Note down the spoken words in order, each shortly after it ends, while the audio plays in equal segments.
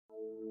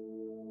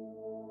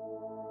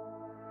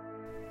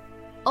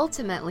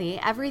Ultimately,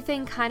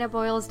 everything kind of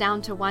boils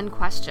down to one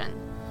question.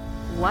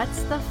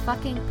 What's the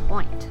fucking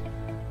point?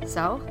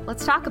 So,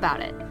 let's talk about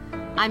it.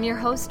 I'm your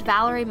host,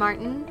 Valerie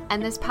Martin, and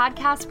this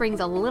podcast brings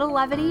a little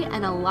levity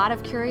and a lot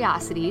of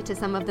curiosity to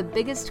some of the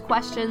biggest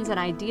questions and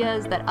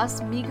ideas that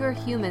us meager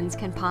humans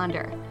can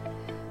ponder.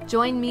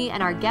 Join me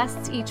and our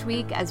guests each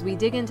week as we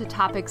dig into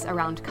topics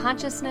around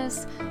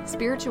consciousness,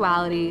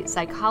 spirituality,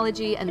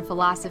 psychology, and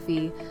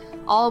philosophy,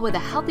 all with a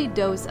healthy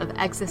dose of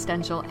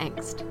existential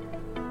angst.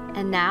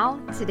 And now,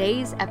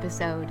 today's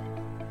episode.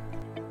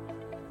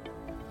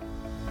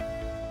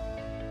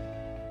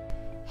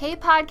 Hey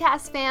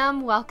podcast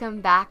fam, welcome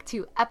back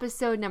to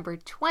episode number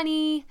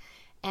 20,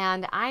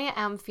 and I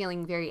am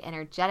feeling very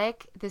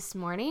energetic this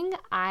morning.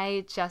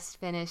 I just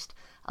finished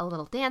a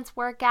little dance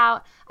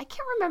workout. I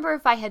can't remember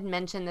if I had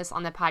mentioned this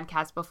on the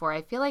podcast before.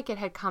 I feel like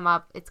it's come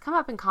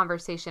up in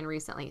conversation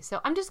recently,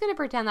 so I'm just going to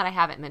pretend that I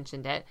haven't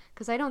mentioned it,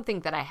 because I don't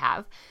think that I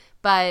have.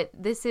 But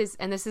this is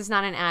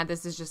not an ad,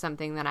 this is just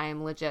something that I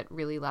am legit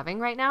really loving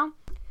right now.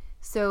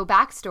 So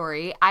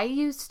backstory, I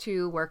used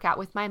to work out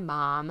with my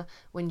mom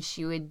when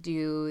she would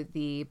do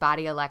the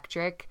Body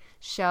Electric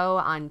show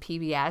on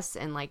PBS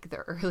in like the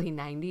early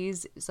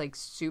 90s. It's like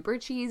super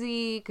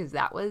cheesy because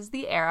that was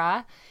the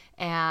era.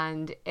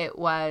 And it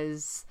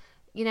was,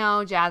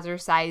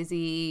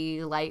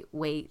 jazzercise-y,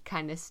 lightweight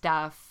kind of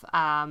stuff.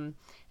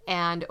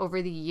 And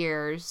over the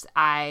years,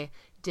 I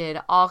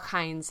did all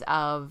kinds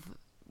of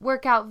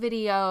workout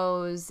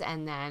videos,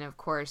 and then of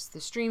course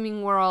the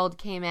streaming world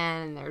came in,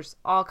 and there's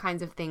all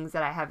kinds of things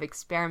that I have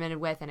experimented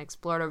with and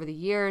explored over the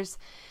years.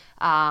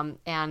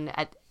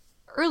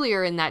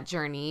 Earlier in that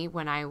journey,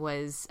 when I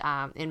was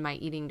in my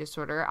eating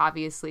disorder,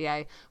 obviously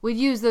I would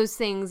use those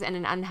things in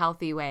an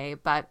unhealthy way,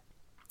 but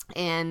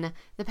in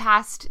the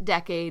past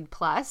decade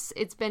plus,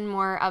 it's been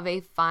more of a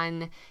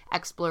fun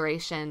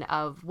exploration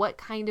of what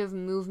kind of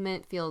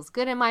movement feels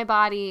good in my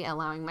body,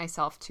 allowing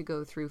myself to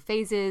go through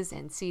phases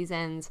and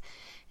seasons.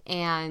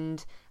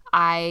 And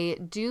I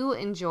do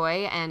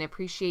enjoy and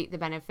appreciate the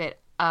benefit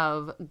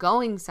of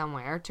going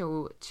somewhere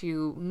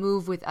to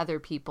move with other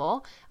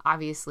people.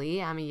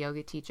 Obviously, I'm a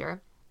yoga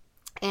teacher.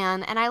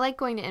 And I like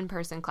going to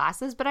in-person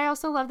classes, but I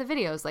also love the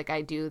videos. Like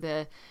I do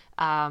the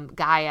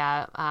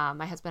Gaia.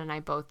 My husband and I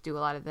both do a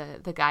lot of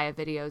the Gaia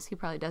videos. He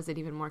probably does it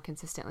even more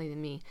consistently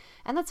than me.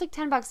 And that's like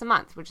 $10 a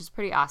month, which is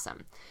pretty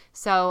awesome.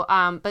 So,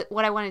 but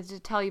what I wanted to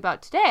tell you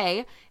about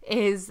today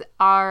is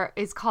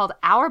called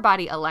Our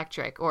Body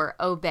Electric, or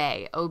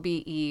OBE,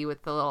 O-B-E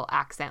with the little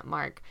accent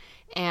mark.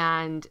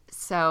 And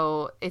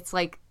so it's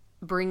like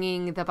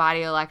bringing the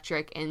body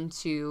electric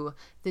into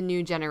the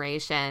new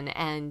generation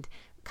and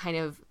kind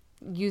of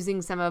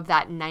using some of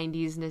that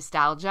 90s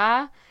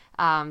nostalgia.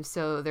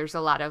 So there's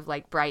a lot of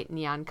like bright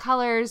neon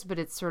colors, but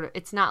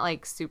it's not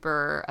like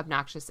super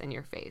obnoxious in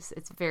your face.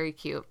 It's very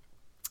cute.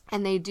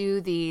 And they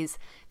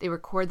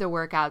record the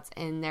workouts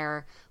in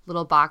their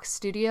little box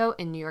studio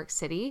in New York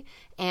City.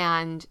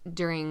 And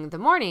during the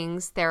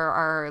mornings, there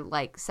are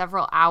like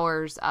several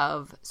hours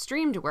of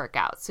streamed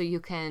workouts. So you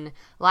can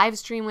live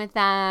stream with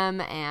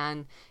them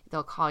and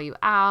they'll call you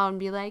out and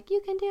be like, you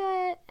can do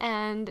it.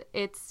 And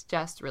it's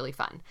just really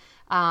fun.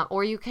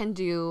 Or you can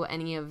do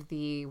any of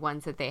the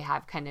ones that they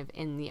have kind of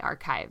in the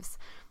archives.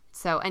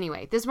 So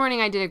anyway, this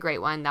morning I did a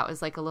great one. That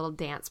was like a little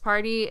dance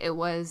party. It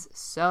was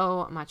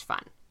so much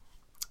fun.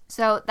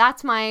 So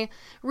that's my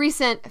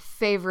recent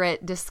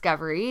favorite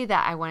discovery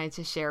that I wanted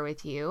to share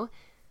with you.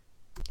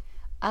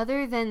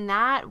 Other than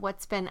that,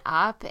 what's been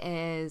up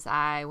is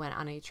I went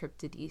on a trip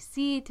to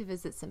DC to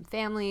visit some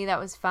family. That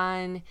was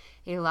fun.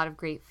 Ate a lot of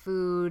great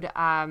food.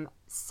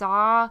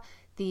 Saw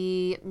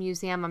the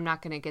museum. I'm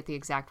not going to get the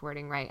exact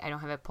wording right. I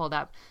don't have it pulled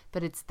up,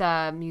 but it's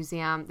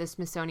the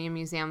Smithsonian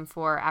Museum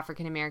for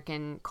African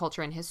American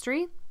Culture and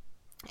History.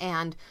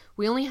 And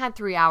we only had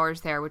 3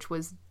 hours there, which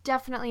was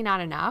definitely not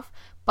enough,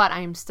 but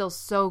I'm still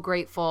so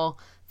grateful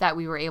that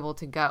we were able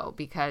to go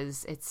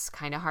because it's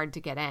kind of hard to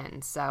get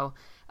in. So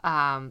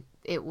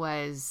it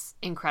was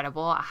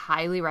incredible. I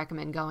highly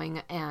recommend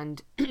going,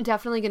 and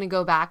definitely going to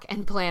go back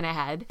and plan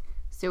ahead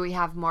so we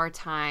have more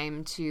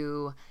time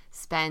to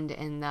spend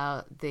in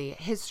the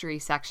history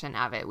section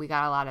of it. We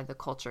got a lot of the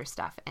culture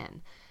stuff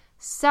in.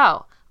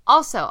 So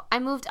also, I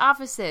moved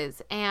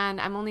offices, and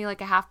I'm only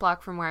like a half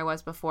block from where I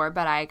was before,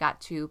 but I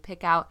got to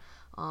pick out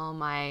all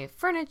my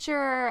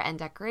furniture and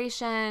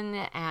decoration,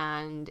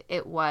 and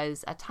it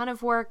was a ton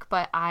of work,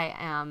 but I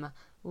am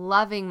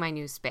loving my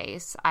new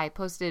space. I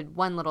posted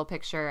one little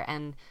picture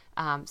and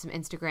some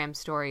Instagram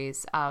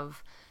stories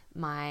of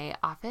my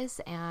office,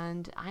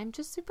 and I'm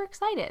just super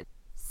excited.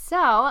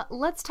 So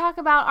let's talk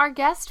about our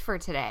guest for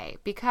today,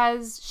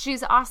 because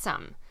she's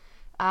awesome.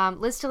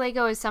 Liz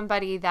Talago is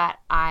somebody that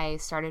I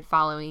started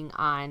following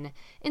on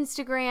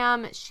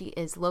Instagram. She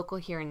is local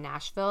here in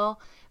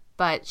Nashville,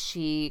 but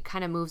she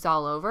kind of moves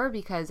all over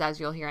because, as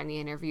you'll hear in the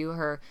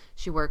interview,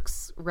 she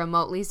works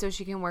remotely so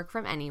she can work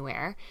from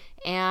anywhere.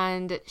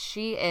 And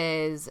she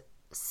is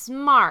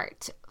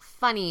smart,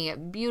 funny,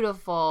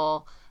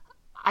 beautiful.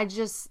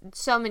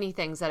 so many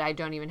things that I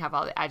don't even have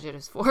all the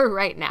adjectives for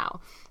right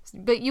now.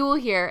 But you will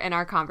hear in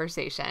our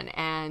conversation,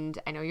 and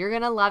I know you're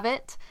going to love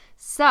it.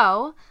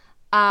 So,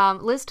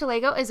 Liz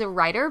Talago is a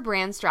writer,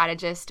 brand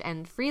strategist,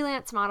 and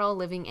freelance model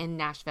living in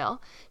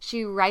Nashville.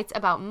 She writes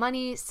about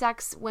money,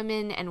 sex,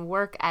 women, and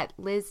work at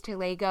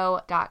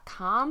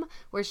liztalago.com,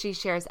 where she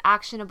shares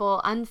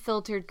actionable,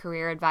 unfiltered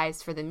career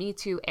advice for the Me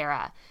Too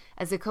era.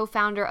 As a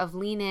co-founder of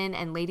Lean In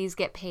and Ladies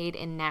Get Paid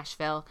in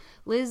Nashville,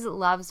 Liz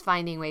loves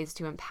finding ways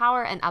to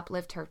empower and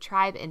uplift her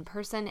tribe in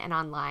person and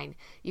online.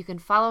 You can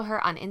follow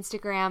her on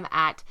Instagram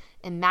at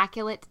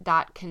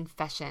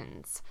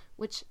immaculate.confessions,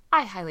 which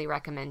I highly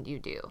recommend you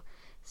do.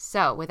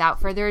 So,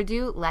 without further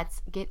ado,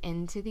 let's get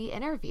into the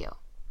interview.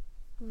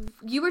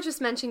 You were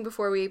just mentioning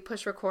before we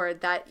push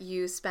record that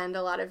you spend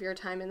a lot of your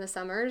time in the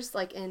summers,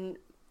 like in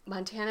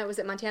Montana. Was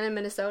it Montana and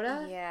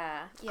Minnesota?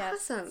 Yeah.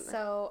 Awesome.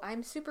 So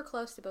I'm super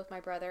close to both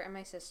my brother and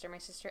my sister. My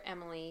sister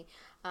Emily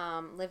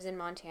lives in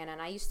Montana, and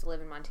I used to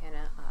live in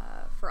Montana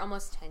for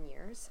almost 10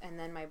 years. And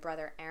then my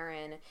brother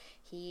Aaron,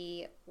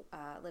 he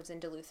lives in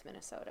Duluth,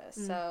 Minnesota.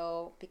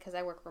 So because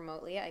I work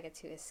remotely, I get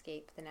to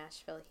escape the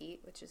Nashville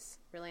heat, which is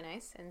really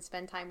nice, and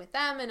spend time with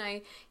them. And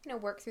I,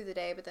 work through the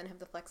day, but then have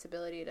the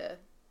flexibility to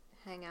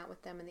hang out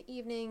with them in the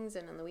evenings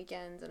and on the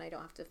weekends, and I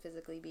don't have to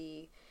physically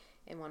be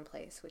in one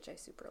place, which I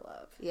super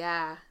love.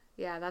 Yeah,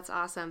 that's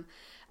awesome.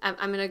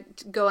 I'm going to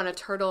go on a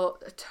total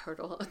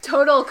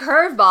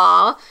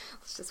curveball.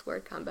 It's just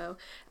word combo.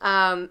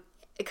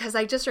 Because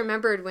I just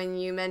remembered when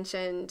you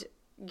mentioned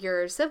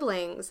your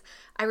siblings,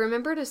 I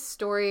remembered a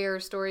story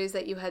or stories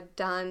that you had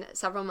done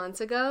several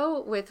months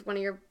ago with one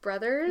of your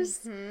brothers.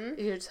 Mm-hmm.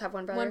 You just have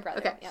one brother? One brother,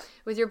 okay. Yep.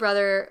 With your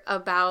brother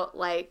about,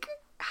 like,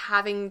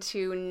 having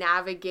to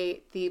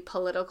navigate the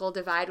political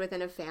divide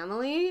within a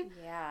family.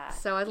 Yeah.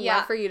 So I'd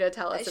love for you to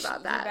tell us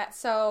about that.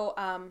 So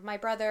my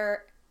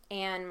brother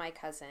and my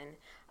cousin,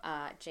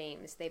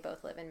 James, they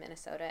both live in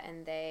Minnesota,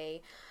 and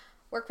they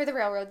work for the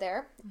railroad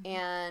there,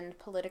 and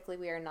politically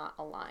we are not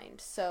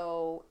aligned.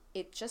 So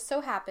it just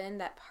so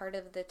happened that part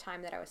of the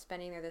time that I was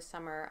spending there this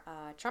summer,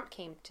 Trump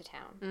came to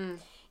town.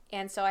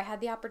 And so I had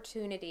the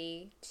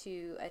opportunity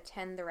to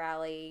attend the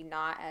rally,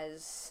 not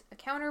as a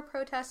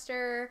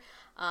counter-protester,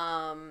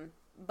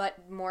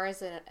 but more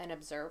as an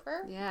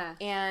observer. Yeah.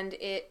 And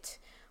it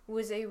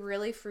was a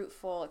really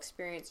fruitful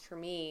experience for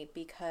me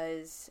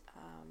because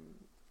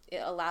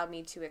it allowed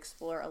me to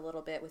explore a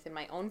little bit within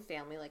my own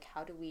family, like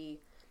how do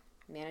we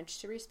manage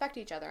to respect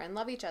each other and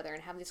love each other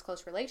and have this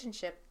close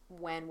relationship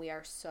when we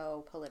are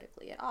so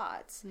politically at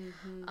odds.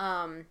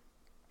 Mm-hmm.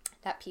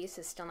 That piece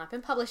has still not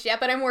been published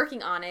yet, but I'm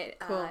working on it.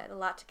 Cool. A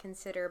lot to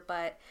consider,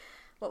 but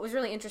what was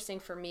really interesting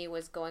for me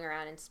was going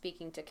around and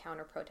speaking to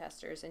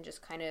counter-protesters and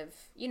just kind of,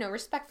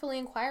 respectfully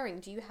inquiring,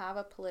 do you have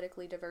a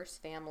politically diverse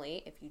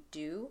family? If you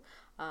do,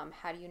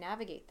 how do you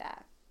navigate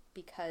that?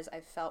 Because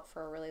I've felt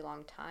for a really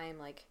long time,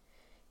 like,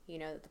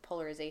 the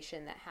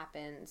polarization that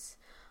happens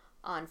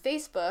on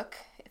Facebook,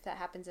 if that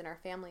happens in our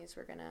families,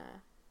 we're gonna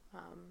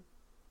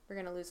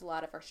lose a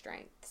lot of our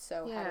strength.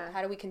 So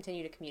how do we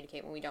continue to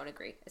communicate when we don't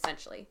agree,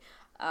 essentially?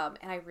 And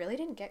I really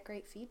didn't get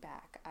great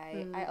feedback.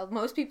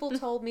 Most people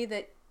told me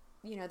that,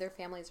 their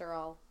families are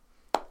all,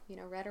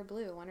 red or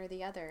blue, one or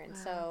the other. And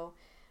so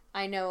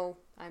I know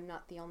I'm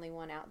not the only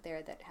one out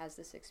there that has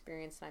this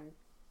experience. And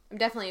I'm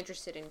definitely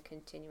interested in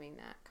continuing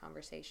that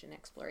conversation,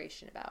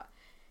 exploration about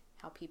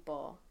how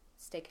people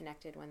stay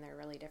connected when they're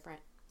really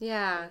different.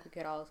 Yeah. I think we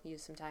could all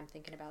use some time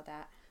thinking about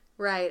that.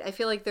 Right. I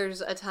feel like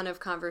there's a ton of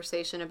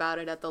conversation about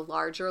it at the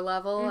larger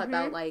level,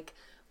 about, like,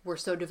 we're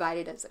so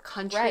divided as a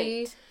country.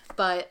 Right.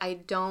 But I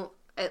don't,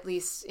 at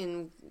least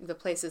in the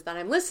places that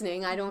I'm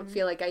listening, I don't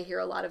feel like I hear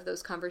a lot of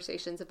those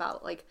conversations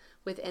about, like,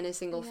 within a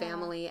single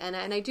family. And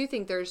I do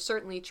think there's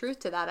certainly truth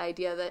to that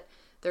idea that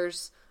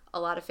there's a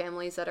lot of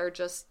families that are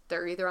just,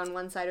 they're either on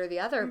one side or the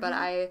other. But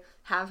I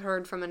have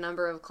heard from a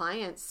number of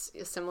clients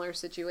similar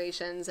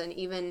situations, and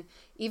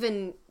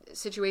even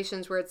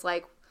situations where it's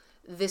like,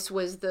 this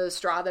was the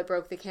straw that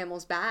broke the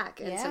camel's back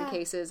in some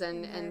cases,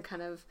 and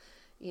kind of,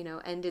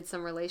 ended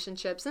some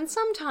relationships. And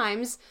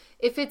sometimes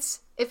if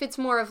it's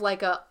more of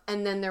like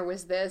and then there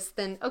was this,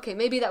 then okay,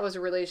 maybe that was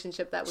a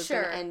relationship that was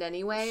going to end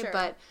anyway,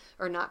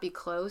 or not be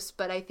close.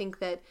 But I think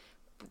that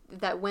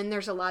when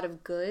there's a lot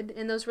of good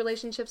in those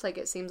relationships, like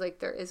it seems like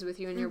there is with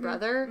you and your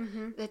brother,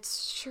 that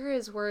sure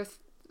is worth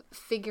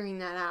figuring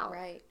that out.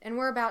 Right. And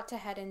we're about to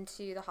head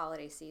into the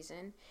holiday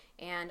season,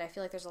 and I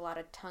feel like there's a lot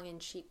of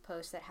tongue-in-cheek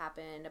posts that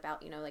happened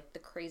about, like the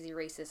crazy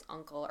racist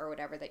uncle or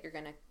whatever that you're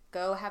going to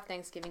go have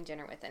Thanksgiving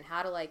dinner with, and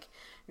how to, like,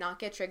 not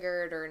get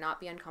triggered or not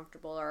be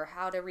uncomfortable, or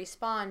how to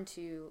respond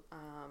to,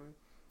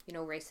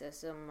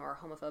 racism or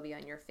homophobia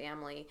in your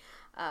family.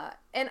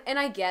 And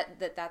I get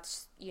that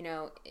that's,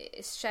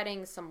 is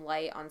shedding some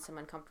light on some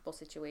uncomfortable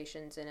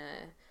situations in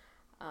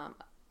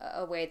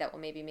a way that will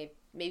maybe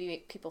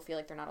make people feel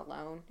like they're not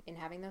alone in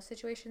having those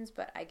situations.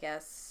 But I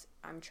guess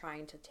I'm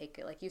trying to take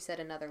it, like you said,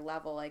 another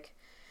level. Like,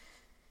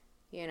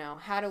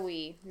 how do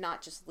we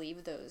not just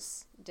leave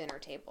those dinner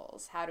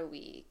tables? How do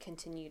we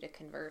continue to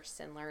converse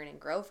and learn and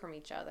grow from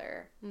each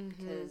other?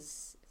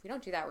 Because we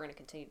don't do that, we're going to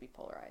continue to be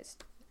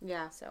polarized.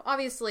 Yeah. So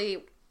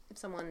obviously, if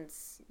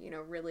someone's,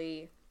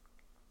 really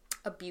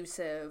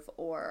abusive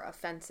or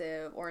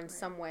offensive or in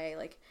some way,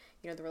 like,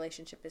 the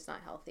relationship is not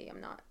healthy,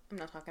 I'm not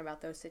talking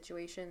about those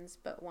situations,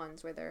 but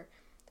ones where there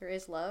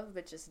is love,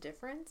 but just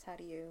difference. How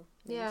do you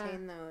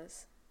maintain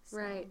those? So.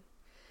 Right.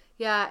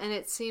 Yeah, and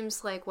it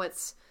seems like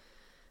what's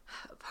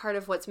part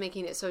of what's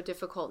making it so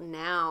difficult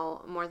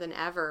now more than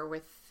ever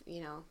with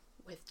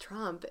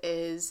Trump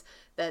is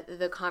that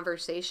the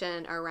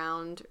conversation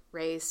around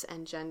race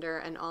and gender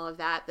and all of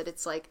that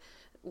it's like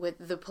with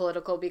the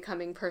political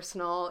becoming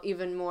personal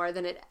even more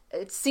than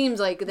it seems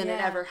like than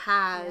it ever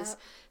has. Yep.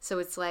 So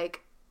it's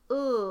like,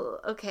 ooh,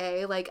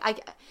 okay, like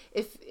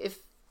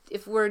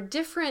if we're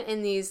different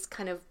in these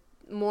kind of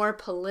more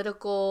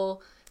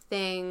political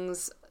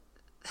things,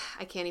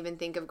 I can't even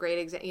think of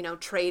great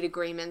trade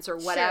agreements or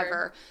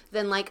whatever,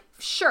 then like,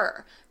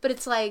 sure. But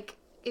it's like,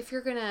 if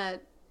you're gonna,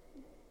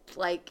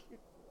 like,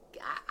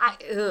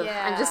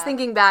 I'm just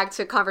thinking back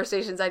to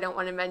conversations I don't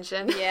want to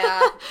mention.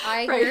 Yeah,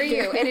 I hear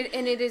you.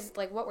 And it is,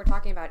 like, what we're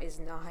talking about is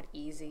not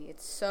easy.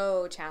 It's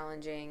so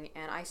challenging,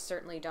 and I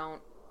certainly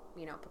don't,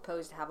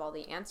 propose to have all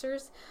the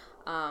answers.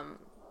 I'm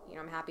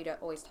happy to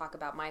always talk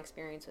about my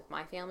experience with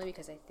my family,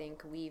 because I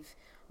think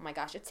oh my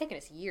gosh, it's taken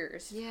us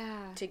years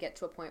to get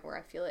to a point where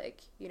I feel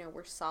like,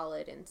 we're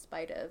solid in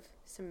spite of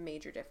some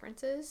major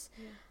differences.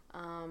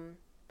 Yeah.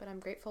 But I'm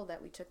grateful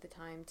that we took the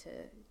time to,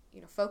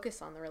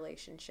 focus on the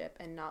relationship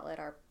and not let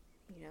our,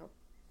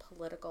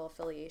 political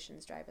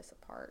affiliations drive us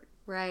apart.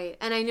 Right.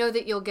 And I know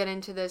that you'll get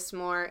into this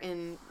more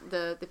in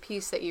the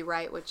piece that you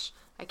write, which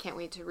I can't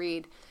wait to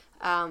read.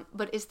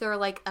 But is there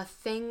like a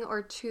thing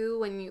or two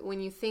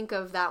when you think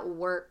of that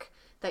work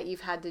that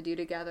you've had to do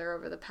together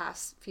over the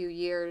past few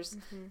years,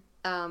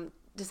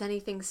 does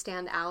anything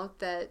stand out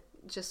that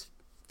just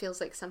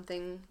feels like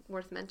something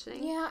worth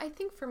mentioning? Yeah, I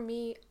think for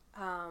me,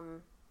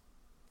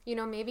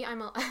 maybe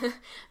I'm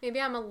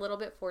a little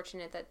bit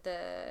fortunate that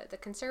the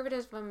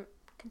conservatism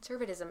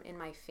in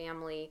my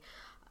family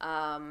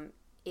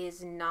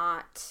is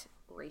not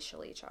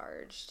racially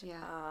charged.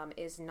 Yeah.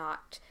 Is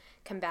not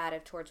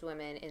combative towards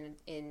women in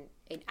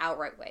an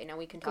outright way. Now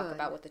we can talk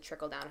about what the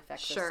trickle down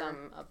effects of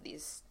some of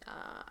these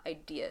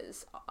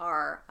ideas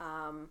are.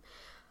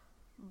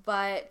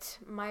 But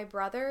my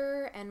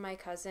brother and my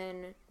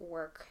cousin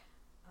work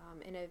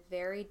in a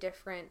very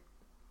different,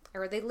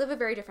 or they live a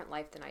very different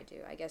life than I do.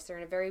 I guess they're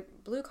in a very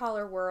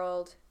blue-collar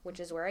world, which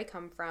is where I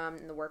come from,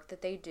 and the work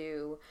that they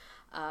do.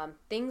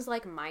 Things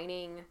like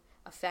mining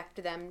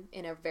affect them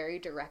in a very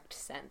direct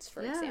sense,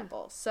 for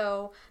example.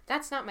 So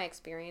that's not my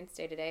experience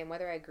day to day, and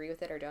whether I agree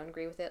with it or don't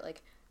agree with it,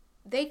 like,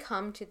 they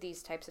come to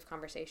these types of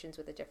conversations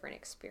with a different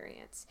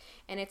experience.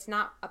 And it's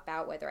not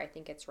about whether I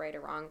think it's right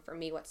or wrong. For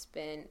me, what's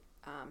been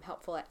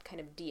helpful at kind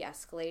of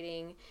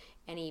de-escalating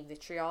any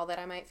vitriol that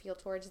I might feel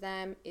towards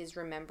them is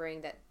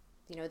remembering that,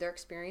 their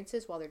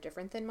experiences, while they're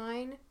different than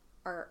mine,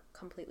 are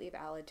completely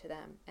valid to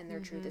them, and their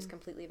truth is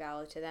completely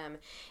valid to them,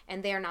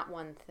 and they are not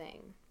one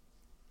thing.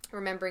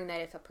 Remembering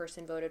that if a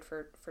person voted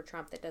for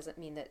Trump, that doesn't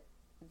mean that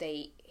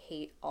they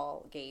hate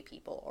all gay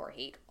people or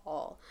hate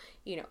all,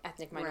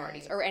 ethnic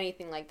minorities or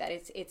anything like that.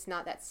 It's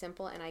not that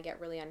simple, and I get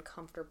really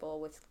uncomfortable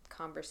with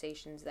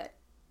conversations that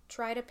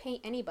try to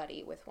paint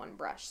anybody with one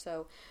brush.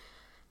 So,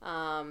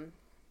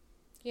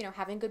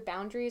 having good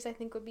boundaries, I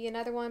think, would be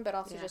another one, but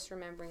also just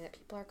remembering that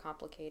people are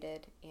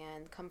complicated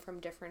and come from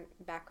different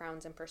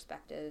backgrounds and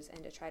perspectives,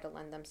 and to try to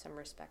lend them some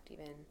respect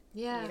even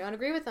when you don't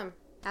agree with them.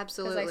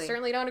 Absolutely. Because I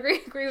certainly don't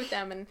agree with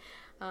them, and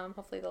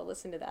hopefully they'll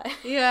listen to that.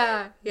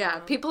 Yeah.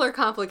 People are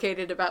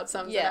complicated about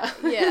some stuff.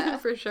 Yeah.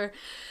 For sure.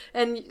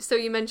 And so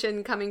you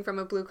mentioned coming from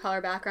a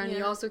blue-collar background.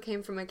 You also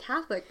came from a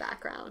Catholic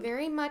background.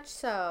 Very much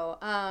so.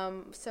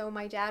 So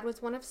my dad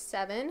was one of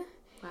 7.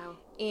 Wow.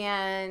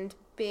 And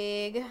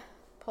big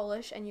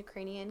Polish and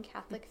Ukrainian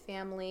Catholic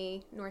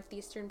family,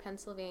 northeastern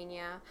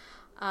Pennsylvania.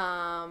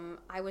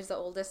 I was the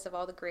oldest of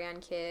all the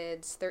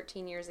grandkids,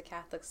 13 years of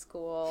Catholic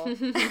school,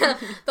 the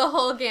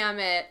whole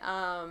gamut.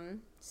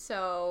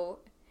 So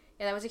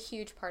that was a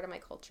huge part of my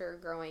culture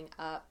growing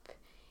up.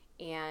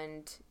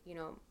 And,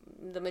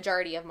 the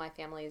majority of my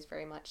family is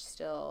very much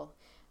still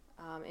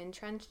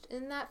entrenched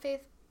in that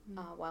faith,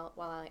 while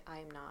I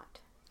am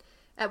not.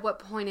 At what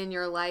point in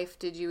your life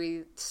did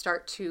you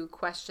start to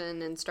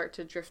question and start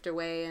to drift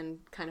away and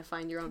kind of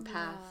find your own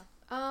path?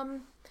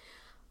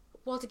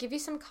 Well, to give you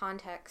some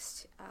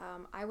context,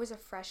 I was a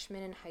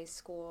freshman in high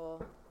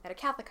school, at a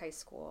Catholic high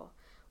school,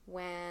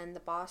 when the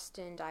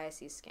Boston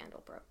diocese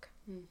scandal broke.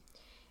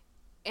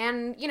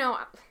 And,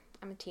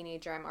 I'm a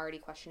teenager, I'm already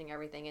questioning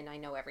everything, and I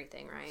know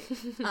everything, right?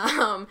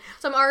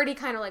 So I'm already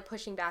kind of like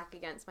pushing back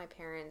against my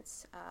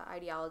parents'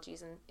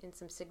 ideologies in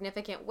some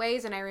significant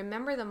ways. And I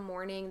remember the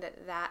morning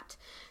that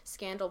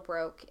scandal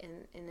broke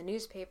in the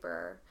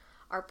newspaper,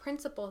 our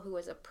principal, who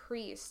was a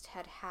priest,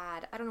 had,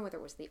 I don't know whether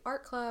it was the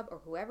art club or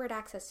whoever had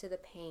access to the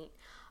paint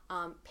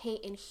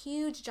in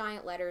huge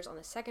giant letters on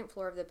the second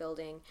floor of the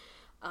building,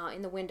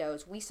 in the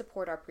windows, "We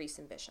support our priests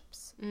and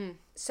bishops."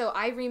 So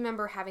I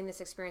remember having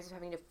this experience of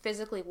having to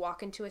physically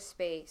walk into a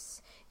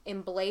space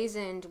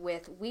emblazoned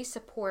with, we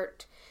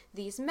support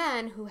these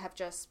men who have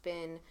just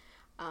been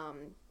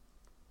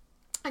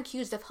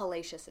accused of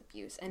hellacious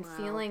abuse, and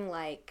feeling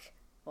like,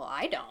 well,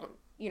 I don't.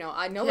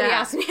 Nobody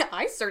asked me.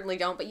 I certainly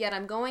don't. But yet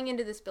I'm going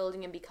into this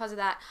building, and because of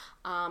that,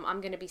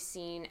 I'm going to be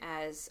seen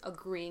as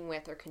agreeing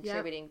with or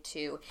contributing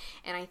to.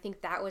 And I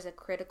think that was a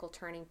critical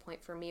turning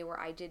point for me, where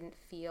I didn't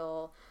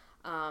feel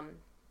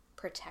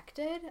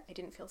protected. I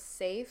didn't feel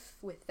safe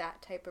with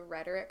that type of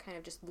rhetoric, kind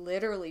of just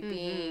literally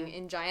being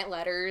in giant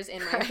letters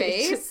in my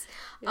face.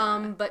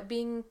 But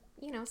being,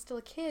 still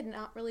a kid,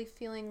 not really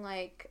feeling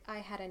like I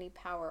had any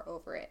power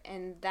over it.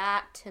 And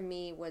that, to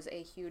me, was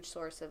a huge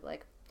source of,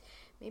 like,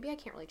 maybe I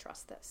can't really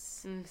trust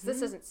this, because this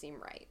doesn't seem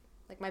right.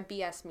 Like, my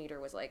BS meter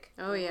was, like,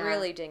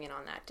 really dinging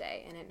on that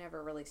day, and it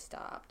never really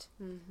stopped.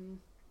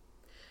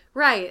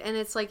 Right, and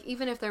it's like,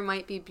 even if there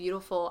might be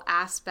beautiful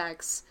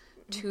aspects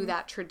to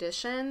that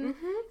tradition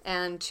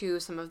and to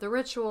some of the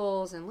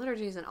rituals and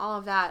liturgies and all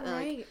of that,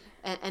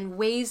 and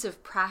ways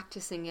of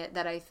practicing it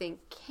that I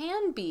think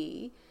can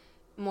be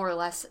more or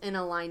less in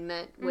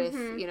alignment with,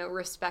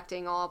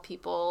 respecting all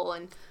people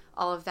and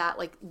all of that,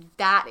 like,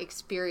 that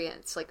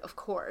experience, like, of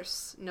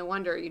course, no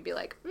wonder you'd be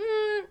like,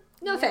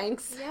 no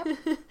thanks.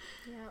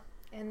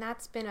 And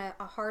that's been a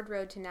hard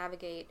road to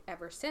navigate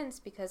ever since,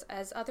 because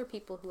as other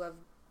people who have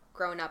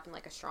grown up in,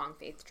 like, a strong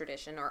faith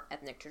tradition or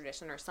ethnic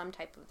tradition or some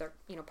type of their,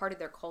 part of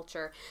their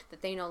culture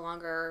that they no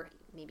longer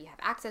maybe have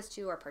access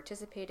to or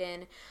participate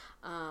in,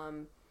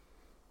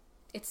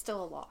 it's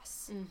still a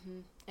loss.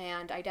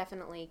 And I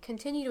definitely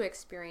continue to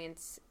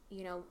experience,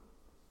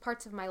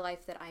 parts of my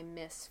life that I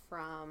miss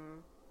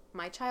from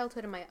my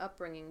childhood and my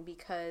upbringing,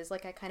 because,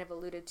 like I kind of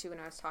alluded to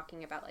when I was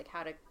talking about, like,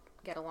 how to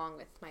get along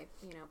with my,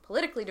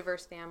 politically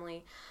diverse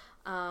family,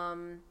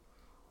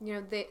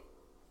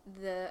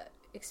 the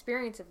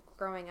experience of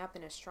growing up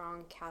in a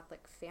strong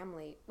Catholic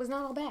family was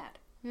not all bad.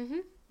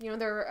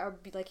 There are,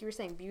 like you were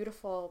saying,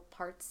 beautiful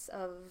parts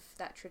of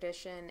that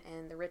tradition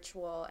and the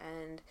ritual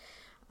and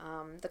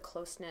the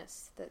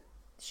closeness that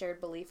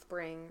shared belief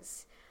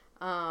brings,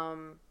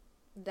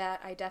 that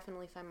I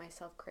definitely find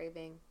myself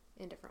craving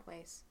in different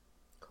ways.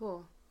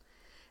 Cool.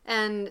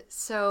 And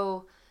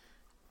so,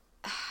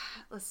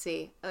 let's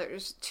see.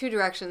 There's two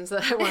directions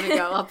that I want to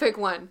go. I'll pick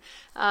one.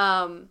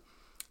 How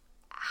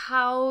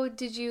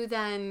did you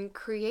then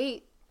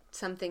create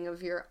something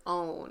of your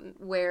own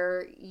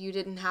where you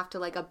didn't have to,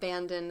 like,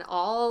 abandon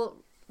all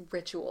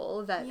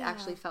ritual that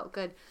actually felt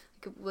good?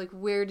 Like,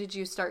 where did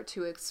you start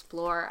to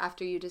explore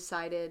after you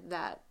decided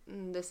that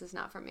this is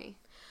not for me?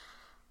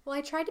 Well,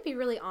 I tried to be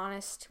really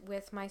honest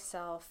with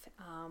myself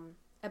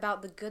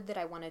about the good that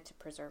I wanted to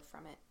preserve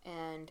from it.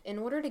 And in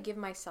order to give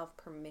myself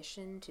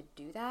permission to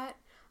do that,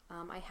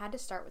 I had to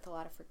start with a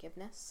lot of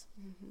forgiveness.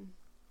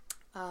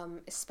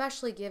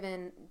 Especially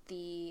given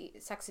the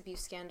sex abuse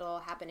scandal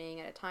happening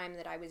at a time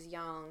that I was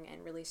young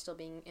and really still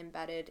being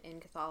embedded in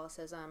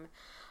Catholicism.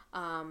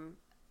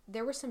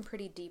 There were some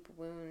pretty deep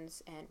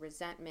wounds and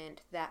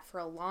resentment that for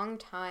a long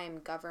time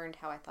governed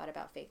how I thought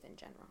about faith in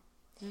general.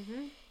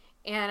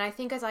 And I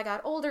think as I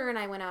got older and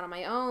I went out on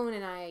my own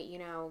and I,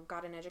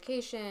 got an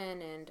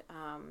education and,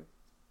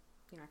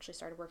 actually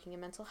started working in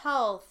mental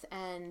health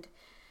and,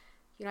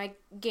 I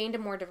gained a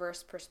more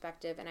diverse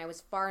perspective, and I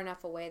was far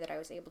enough away that I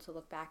was able to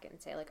look back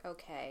and say, like,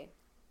 okay,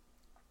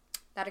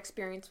 that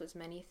experience was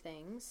many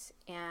things,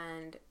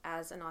 and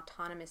as an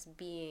autonomous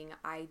being,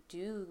 I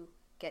do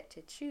get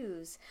to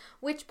choose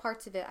which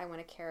parts of it I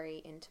want to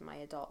carry into my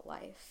adult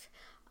life.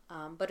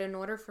 But in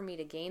order for me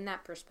to gain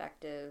that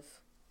perspective,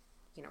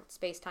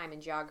 space, time,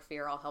 and geography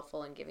are all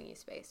helpful in giving you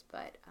space,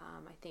 but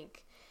I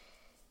think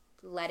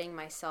letting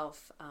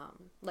myself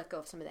let go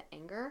of some of the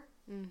anger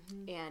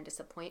and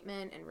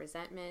disappointment and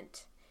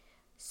resentment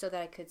so that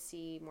I could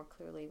see more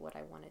clearly what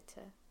I wanted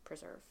to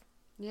preserve.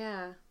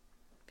 Yeah,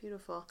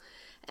 beautiful.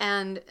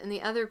 And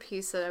the other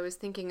piece that I was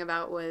thinking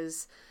about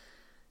was,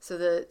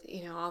 so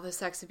all the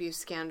sex abuse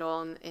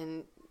scandal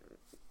in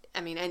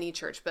any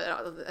church, but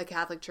all the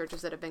Catholic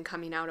churches that have been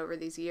coming out over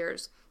these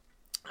years.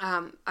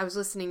 I was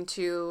listening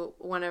to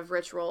one of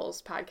Rich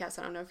Roll's podcasts.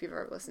 I don't know if you've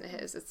ever listened to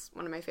his. It's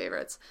one of my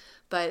favorites.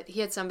 But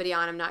he had somebody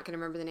on, I'm not going to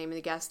remember the name of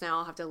the guest now.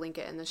 I'll have to link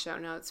it in the show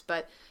notes.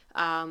 But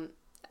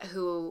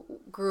who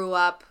grew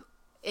up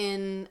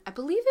in, I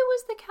believe it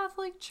was the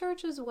Catholic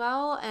Church as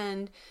well,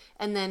 and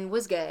then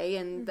was gay,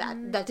 and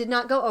that did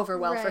not go over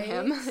well for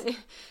him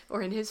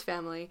or in his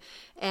family.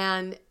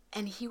 And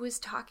he was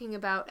talking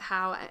about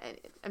how,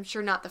 I'm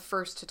sure not the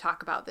first to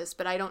talk about this,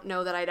 but I don't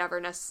know that I'd ever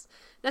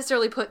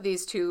necessarily put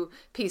these two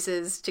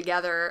pieces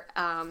together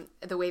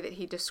the way that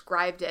he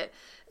described it,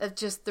 of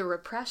just the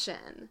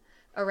repression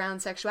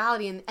around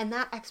sexuality and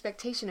that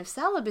expectation of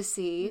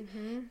celibacy.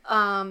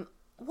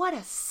 What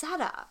a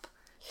setup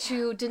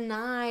to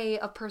deny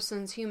a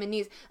person's human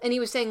needs. And he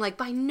was saying, like,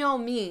 by no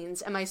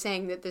means am I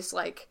saying that this,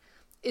 like,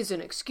 is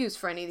an excuse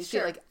for any of these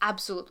people. Like,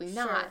 absolutely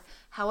not.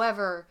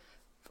 However,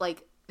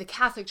 like, the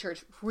Catholic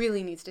Church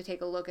really needs to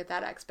take a look at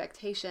that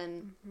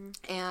expectation.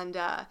 And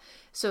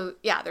so,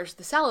 there's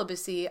the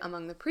celibacy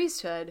among the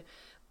priesthood,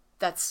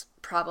 that's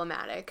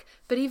problematic.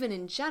 But even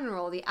in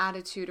general, the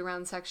attitude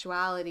around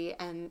sexuality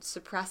and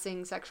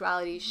suppressing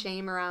sexuality,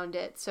 shame around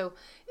it. So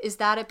is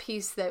that a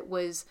piece that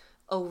was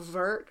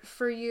overt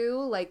for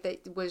you? Like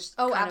that was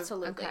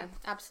absolutely. Okay.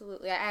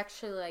 Absolutely. I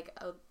actually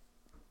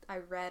I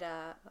read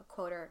a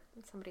quote, or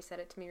somebody said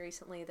it to me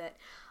recently, that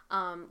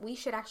we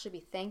should actually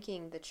be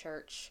thanking the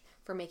church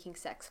for making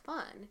sex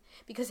fun,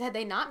 because had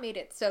they not made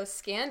it so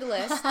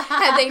scandalous,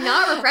 had they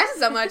not repressed it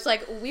so much,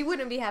 like, we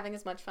wouldn't be having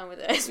as much fun with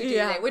it as we do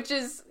today, which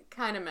is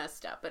kind of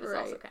messed up, but it's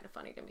also kind of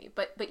funny to me.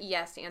 But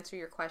yes, to answer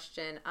your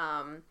question,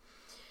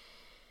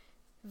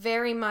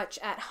 very much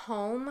at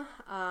home,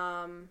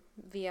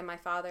 via my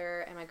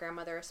father and my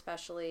grandmother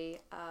especially.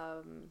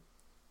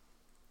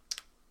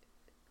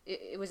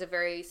 It was a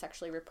very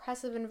sexually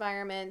repressive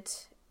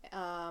environment.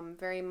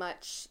 Very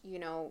much,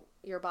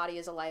 your body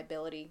is a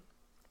liability.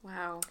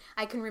 Wow.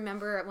 I can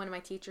remember one of my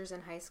teachers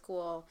in high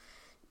school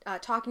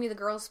talking to the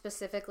girls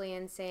specifically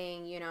and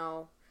saying,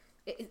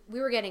 we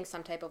were getting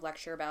some type of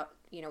lecture about,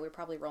 we were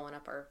probably rolling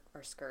up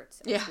our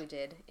skirts, as we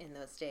did in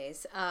those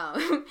days.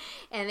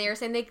 And they were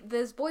saying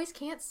those boys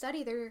can't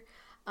study their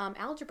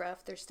algebra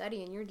if they're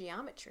studying your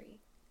geometry.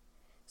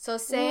 So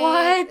saying,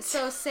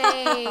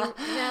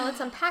 now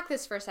let's unpack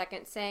this for a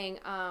second, saying,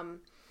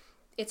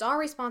 it's our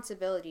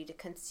responsibility to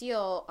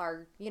conceal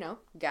our,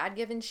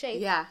 God-given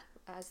shape,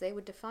 as they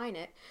would define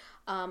it,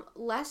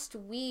 lest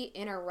we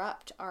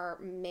interrupt our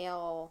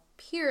male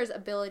peers'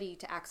 ability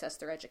to access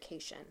their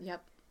education.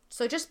 Yep.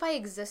 So just by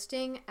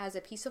existing as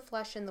a piece of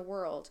flesh in the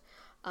world,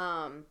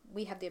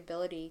 we have the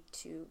ability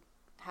to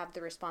have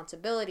the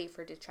responsibility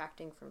for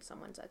detracting from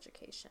someone's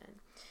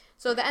education.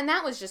 So and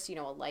that was just,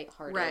 a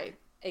lighthearted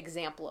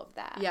example of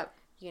that. Yep.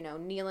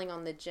 Kneeling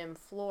on the gym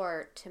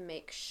floor to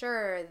make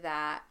sure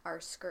that our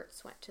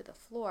skirts went to the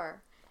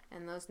floor,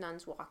 and those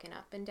nuns walking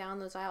up and down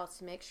those aisles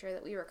to make sure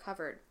that we were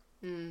covered.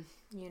 And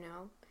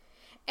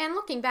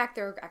looking back,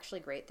 there are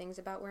actually great things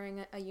about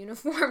wearing a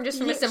uniform, just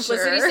from a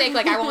simplicity's sake.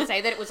 Like, I won't say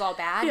that it was all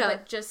bad,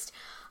 but just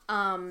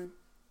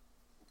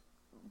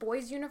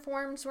boys'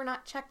 uniforms were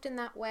not checked in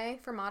that way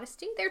for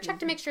modesty. They were checked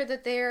to make sure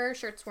that their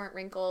shirts weren't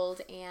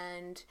wrinkled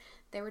and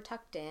they were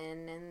tucked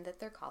in and that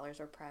their collars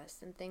were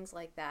pressed and things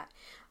like that.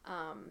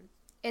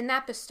 And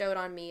that bestowed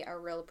on me a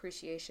real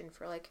appreciation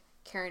for,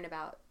 caring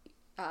about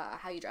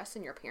how you dress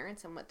and your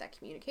appearance and what that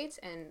communicates.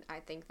 And I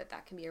think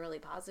that can be a really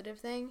positive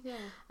thing.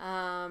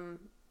 Yeah.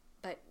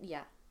 But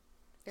yeah,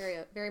 very,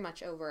 very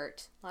much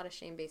overt. A lot of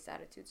shame-based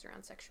attitudes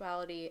around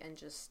sexuality and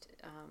just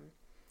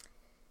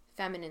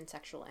feminine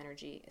sexual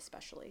energy,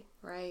 especially.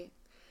 Right.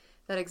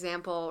 That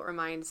example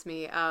reminds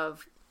me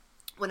of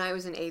when I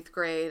was in 8th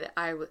grade.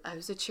 I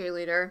was a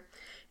cheerleader,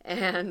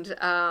 and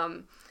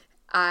on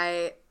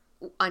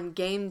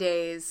game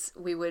days,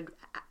 we would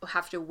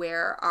have to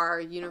wear our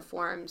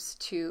uniforms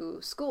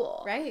to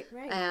school. Right.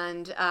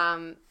 And,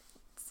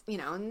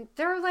 and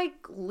they're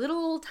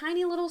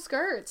tiny little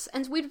skirts,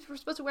 and we were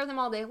supposed to wear them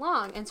all day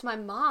long. And so my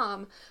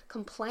mom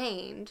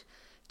complained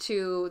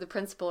to the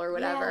principal or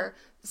whatever,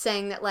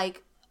 saying that,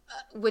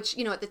 which,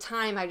 at the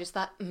time I just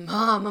thought,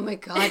 Mom, oh my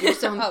God, you're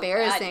so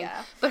embarrassing. God,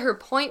 yeah. But her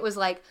point was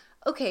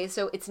okay,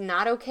 so it's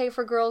not okay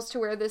for girls to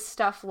wear this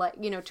stuff,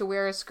 to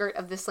wear a skirt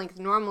of this length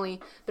normally,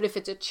 but if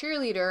it's a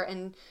cheerleader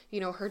and,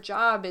 her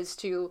job is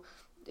to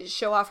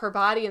show off her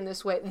body in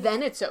this way,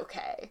 then it's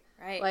okay.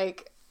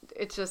 Right.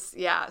 It's just,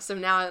 so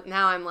now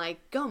I'm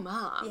go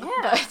Mom.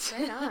 Yeah,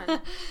 right on.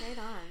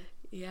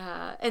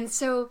 Yeah, and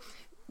so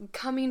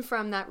coming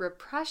from that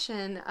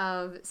repression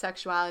of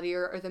sexuality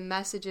or the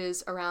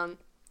messages around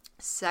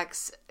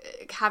sex,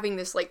 having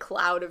this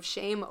cloud of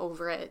shame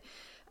over it,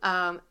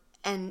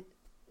 and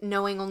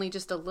knowing only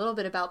just a little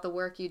bit about the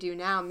work you do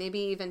now, maybe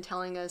even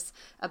telling us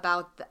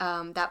about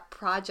that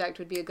project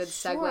would be a good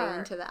segue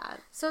into that.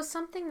 So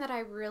something that I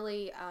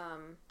really,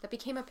 that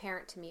became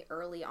apparent to me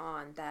early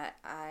on that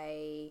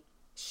I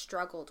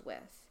struggled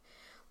with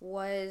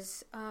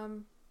was,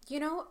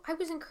 I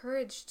was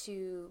encouraged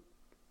to,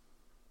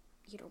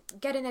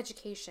 get an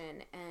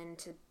education and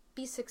to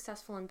be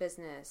successful in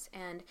business,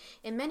 and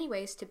in many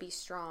ways to be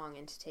strong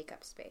and to take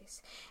up space.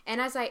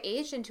 And as I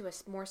aged into a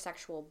more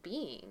sexual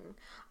being,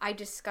 I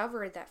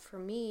discovered that for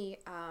me,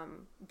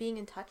 being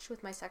in touch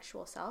with my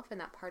sexual self and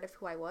that part of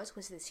who I was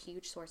this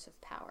huge source of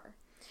power.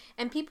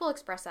 And people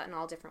express that in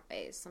all different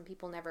ways. Some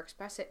people never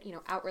express it,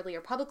 outwardly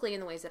or publicly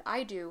in the ways that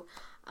I do.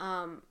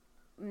 And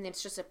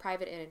it's just a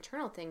private and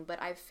internal thing,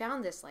 but I've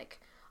found this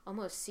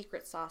almost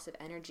secret sauce of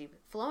energy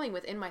flowing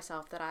within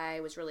myself that I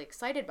was really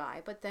excited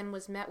by, but then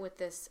was met with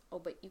this,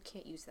 but you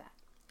can't use that.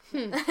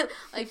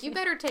 You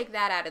better take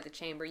that out of the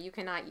chamber. You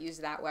cannot use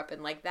that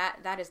weapon.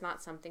 That is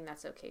not something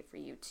that's okay for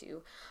you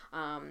to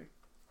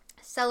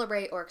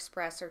celebrate or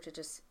express or to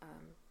just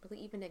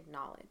really even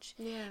acknowledge.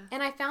 Yeah.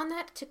 And I found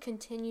that to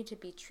continue to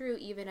be true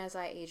even as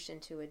I aged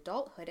into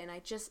adulthood, and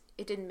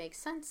it didn't make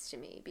sense to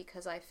me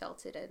because I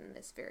felt it in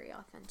this very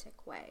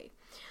authentic way.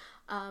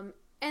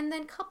 And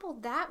then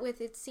coupled that with,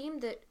 it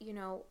seemed that,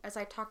 as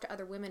I talked to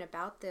other women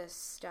about this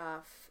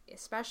stuff,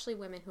 especially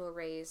women who are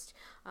raised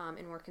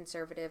in more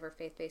conservative or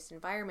faith-based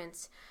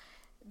environments,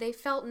 they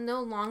felt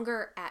no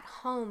longer at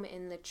home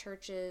in the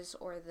churches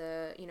or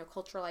the,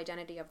 cultural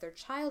identity of their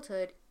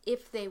childhood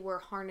if they were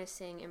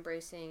harnessing,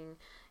 embracing,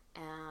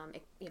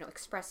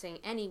 expressing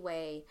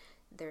anyway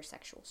their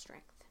sexual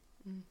strength,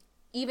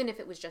 even if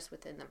it was just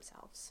within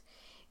themselves.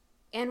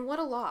 And what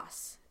a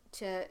loss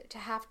to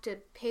have to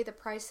pay the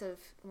price of,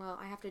 well,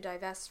 I have to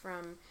divest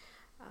from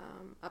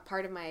a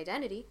part of my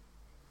identity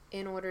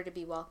in order to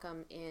be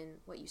welcome in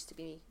what used to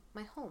be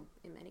my home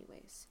in many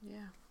ways.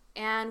 Yeah.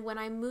 And when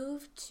I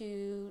moved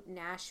to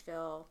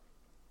Nashville,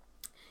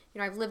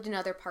 I've lived in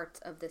other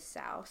parts of the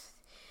South,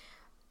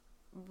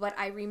 but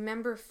I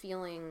remember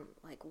feeling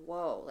like,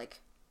 whoa, like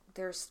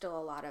there's still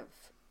a lot of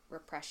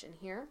repression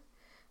here.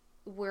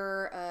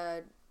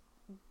 We're,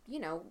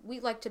 we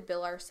like to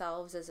bill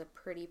ourselves as a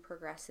pretty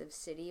progressive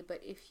city,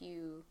 but if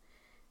you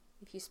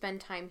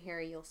spend time here,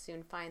 you'll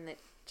soon find that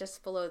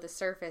just below the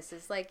surface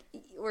is like,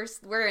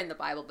 we're in the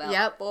Bible Belt.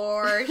 Yep.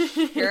 For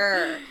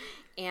sure.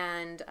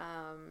 And,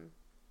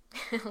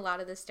 a lot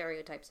of the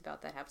stereotypes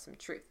about that have some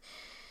truth.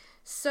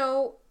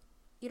 So,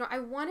 I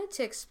wanted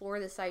to explore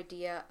this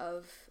idea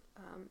of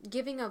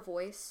giving a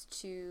voice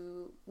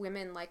to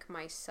women like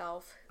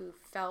myself who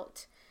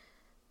felt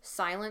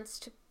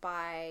silenced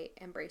by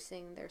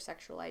embracing their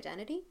sexual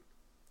identity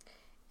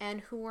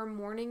and who were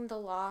mourning the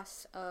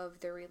loss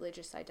of their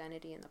religious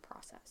identity in the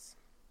process.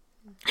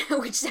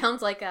 Which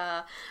sounds like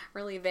a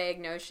really vague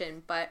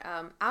notion, but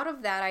out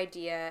of that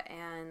idea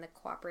and the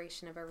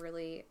cooperation of a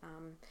really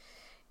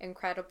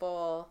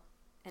incredible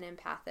and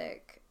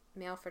empathic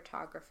male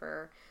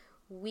photographer,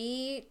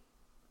 we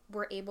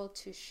were able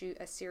to shoot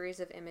a series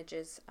of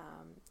images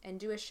and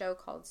do a show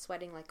called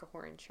Sweating Like a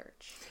Whore in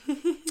Church.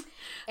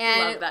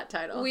 And love that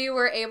title. We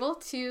were able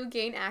to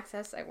gain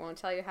access, I won't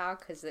tell you how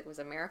because it was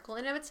a miracle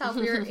in and of itself,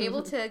 we were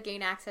able to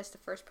gain access to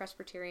First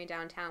Presbyterian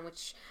downtown,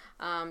 which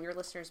your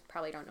listeners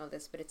probably don't know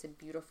this, but it's a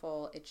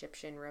beautiful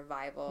Egyptian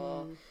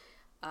revival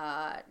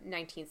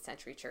 19th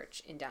century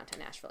church in downtown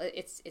Nashville.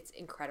 It's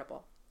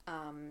incredible.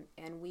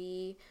 And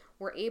we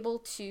were able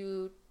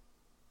to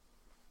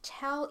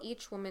tell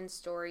each woman's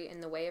story in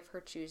the way of her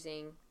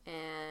choosing.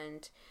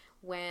 And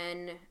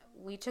when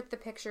we took the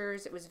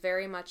pictures, it was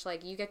very much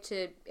like you get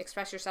to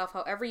express yourself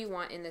however you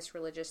want in this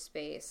religious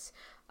space,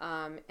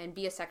 and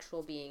be a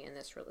sexual being in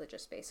this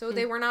religious space. So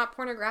they were not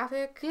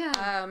pornographic,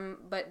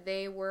 but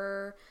they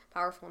were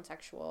powerful and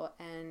sexual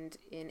and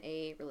in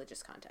a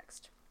religious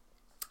context.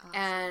 Awesome.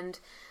 And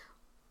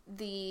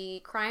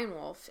the Crying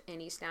Wolf in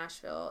East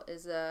Nashville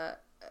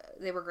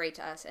they were great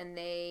to us, and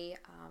they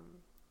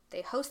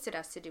hosted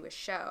us to do a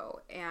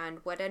show. And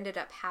what ended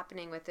up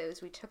happening with it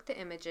was we took the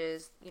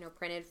images,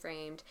 printed,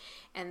 framed,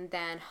 and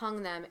then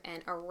hung them,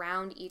 and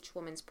around each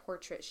woman's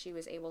portrait she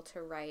was able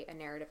to write a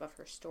narrative of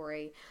her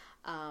story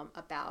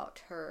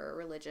about her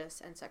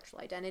religious and sexual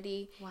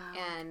identity. Wow.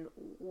 And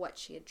what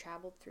she had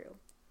traveled through.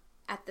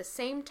 At the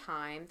same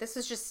time,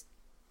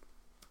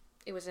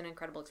 it was an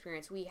incredible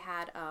experience. We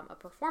had a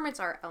performance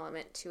art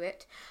element to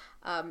it.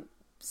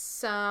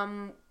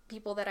 Some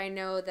people that I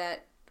know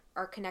that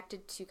are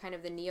connected to kind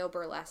of the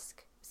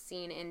neo-burlesque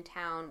scene in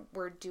town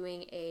were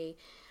doing a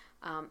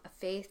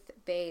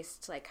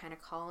faith-based, like, kind of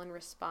call and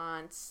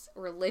response,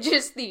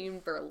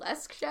 religious-themed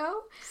burlesque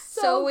show.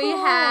 So cool.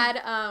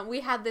 we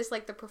had this,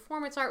 like, the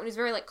performance art, it was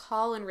very, like,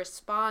 call and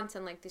response,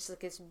 and, like,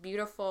 this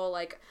beautiful,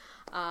 like,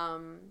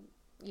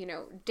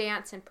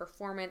 dance and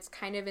performance,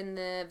 kind of in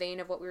the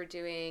vein of what we were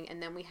doing.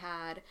 And then we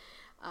had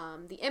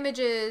the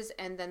images,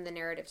 and then the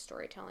narrative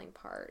storytelling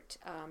part,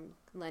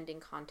 lending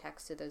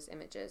context to those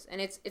images. And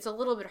it's a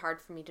little bit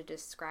hard for me to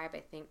describe, I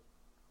think,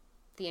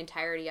 the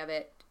entirety of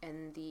it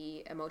and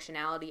the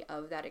emotionality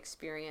of that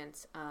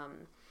experience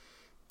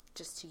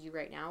just to you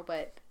right now.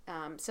 But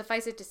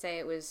suffice it to say,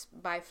 it was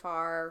by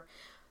far,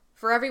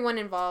 for everyone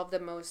involved, the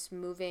most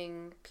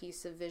moving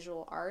piece of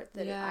visual art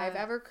that I've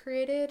ever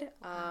created.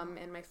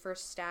 And my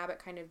first stab at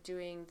kind of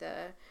doing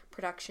the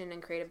production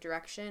and creative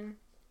direction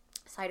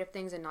side of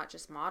things and not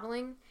just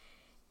modeling.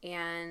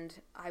 And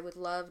I would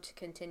love to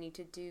continue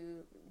to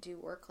do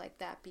work like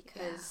that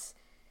because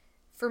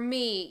for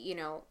me,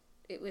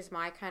 it was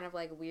my kind of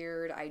like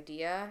weird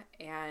idea,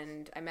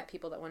 and I met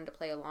people that wanted to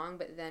play along,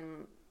 but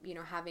then,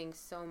 having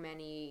so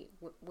many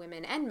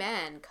women and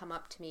men come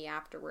up to me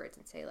afterwards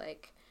and say,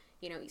 like,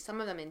 some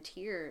of them in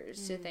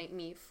tears to thank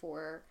me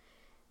for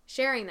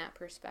sharing that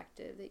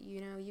perspective that,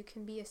 you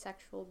can be a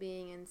sexual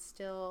being and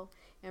still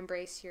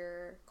embrace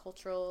your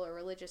cultural or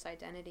religious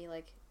identity.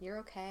 Like, you're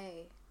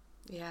okay.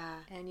 Yeah.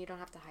 And you don't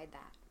have to hide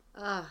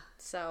that.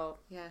 So.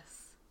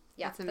 Yes.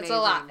 Yeah, that's a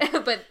lot.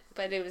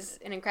 but it was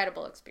an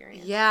incredible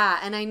experience. Yeah,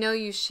 and I know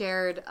you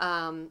shared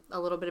a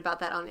little bit about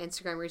that on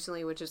Instagram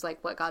recently, which is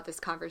like what got this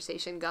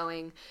conversation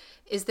going.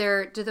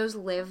 Do those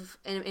live,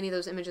 any of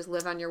those images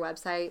live on your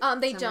website?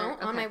 They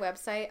don't on my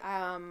website.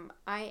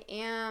 I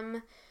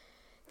am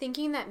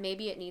thinking that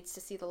maybe it needs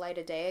to see the light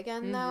of day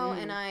again, though,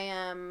 and I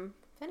am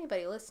if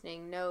anybody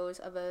listening knows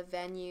of a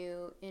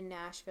venue in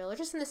Nashville or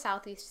just in the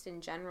Southeast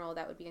in general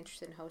that would be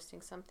interested in hosting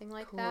something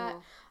like that.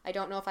 I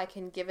don't know if I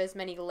can give as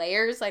many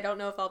layers. I don't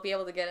know if I'll be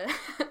able to get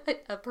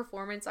a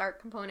performance art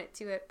component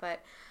to it,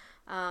 but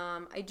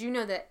I do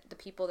know that the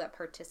people that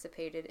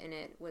participated in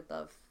it would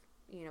love,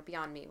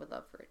 beyond me, would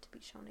love for it to be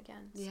shown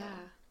again. So.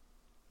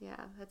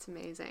 Yeah, that's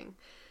amazing.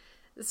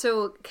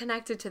 So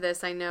connected to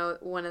this, I know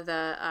one of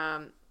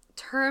the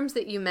terms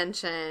that you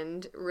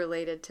mentioned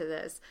related to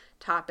this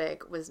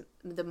topic was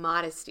the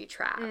modesty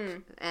trap.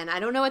 And I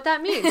don't know what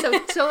that means.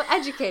 So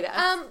educate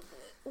us.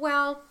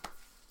 Well,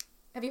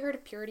 have you heard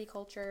of purity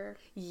culture?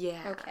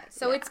 Yeah. Okay.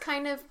 So it's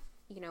kind of,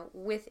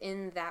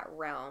 within that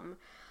realm.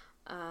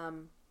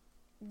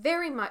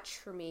 Very much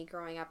for me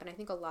growing up, and I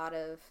think a lot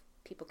of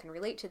people can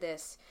relate to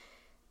this,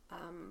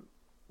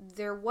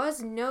 there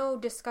was no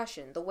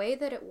discussion. The way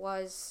that it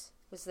was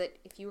that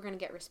if you were going to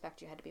get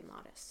respect, you had to be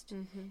modest.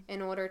 Mm-hmm.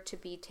 In order to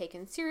be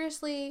taken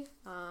seriously,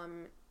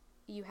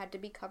 you had to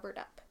be covered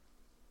up.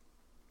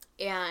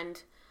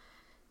 And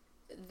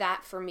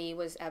that for me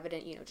was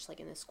evident, just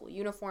like in the school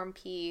uniform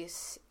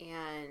piece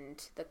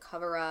and the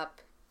cover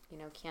up,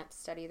 can't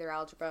study their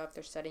algebra if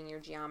they're studying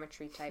your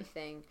geometry type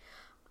thing.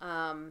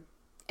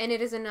 And it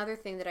is another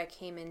thing that I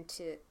came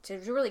into to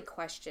really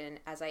question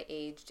as I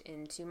aged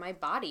into my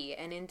body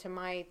and into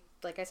my,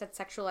 like I said,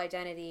 sexual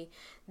identity.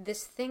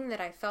 This thing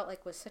that I felt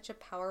like was such a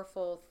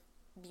powerful,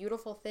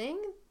 beautiful thing,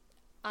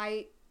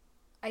 I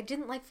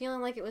didn't like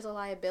feeling like it was a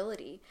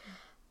liability.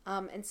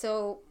 And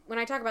so when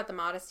I talk about the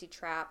modesty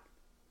trap,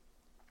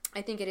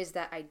 I think it is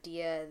that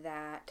idea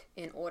that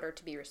in order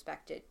to be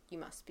respected, you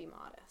must be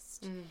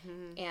modest.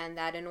 Mm-hmm. And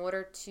that in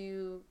order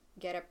to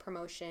get a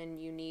promotion,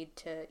 you need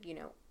to,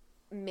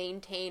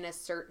 maintain a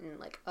certain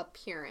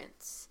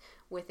appearance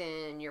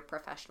within your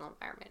professional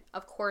environment.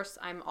 Of course,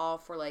 I'm all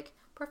for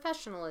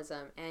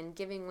professionalism and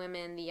giving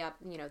women the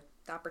the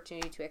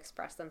opportunity to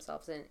express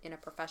themselves in a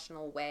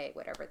professional way,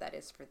 whatever that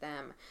is for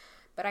them.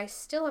 But I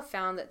still have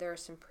found that there are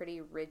some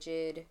pretty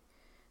rigid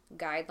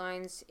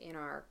guidelines in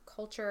our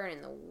culture and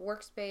in the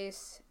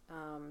workspace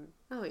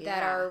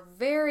that are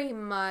very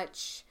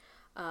much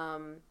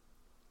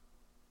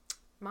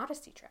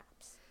modesty traps.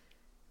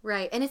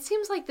 Right. And it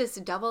seems like this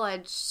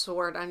double-edged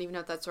sword, I don't even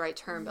know if that's the right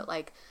term,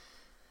 but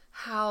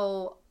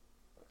how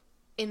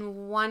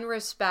in one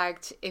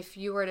respect, if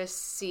you were to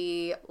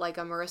see a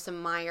Marissa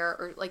Mayer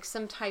or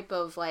some type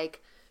of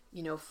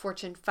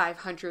Fortune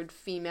 500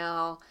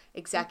 female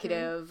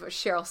executive, or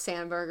Sheryl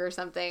Sandberg or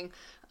something,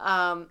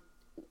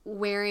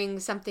 wearing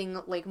something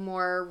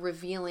more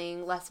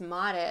revealing, less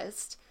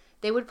modest,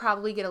 they would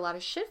probably get a lot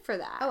of shit for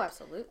that. Oh,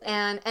 absolutely.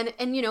 And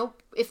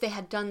if they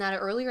had done that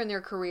earlier in their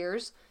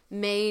careers,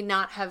 may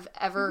not have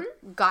ever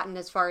gotten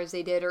as far as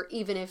they did, or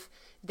even if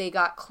they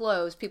got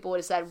close, people would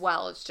have said,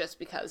 well, it's just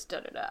because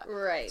da-da-da.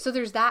 Right. So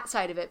there's that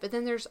side of it. But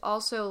then there's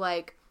also,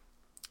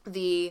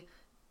 the,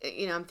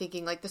 I'm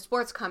thinking, the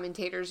sports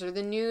commentators or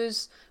the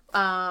news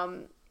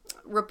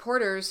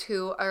reporters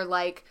who are,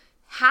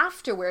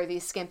 have to wear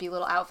these skimpy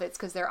little outfits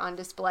because they're on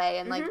display.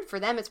 And,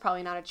 for them, it's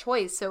probably not a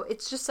choice. So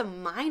it's just a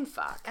mind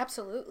fuck.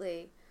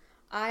 Absolutely.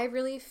 I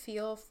really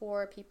feel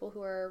for people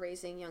who are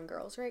raising young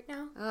girls right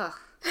now. Ugh.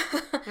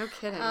 No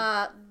kidding.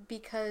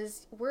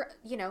 Because we're,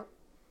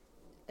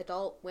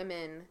 adult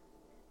women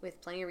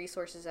with plenty of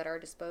resources at our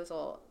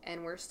disposal,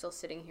 and we're still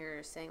sitting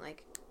here saying,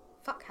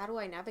 fuck, how do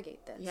I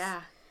navigate this?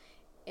 Yeah.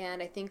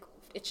 And I think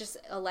it's just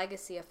a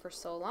legacy of for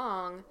so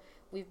long,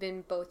 we've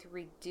been both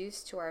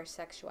reduced to our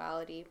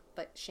sexuality,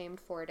 but shamed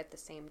for it at the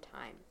same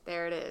time.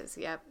 There it is.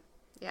 Yep.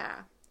 Yeah.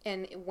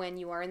 And when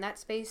you are in that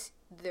space,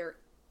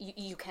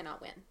 you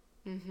cannot win.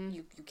 Mm-hmm.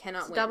 You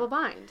cannot win. It's a double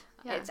bind.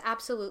 Yeah. It's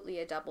absolutely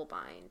a double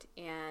bind.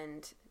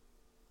 And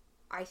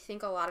I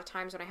think a lot of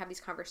times when I have these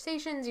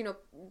conversations,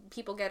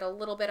 people get a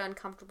little bit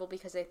uncomfortable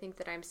because they think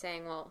that I'm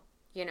saying, well,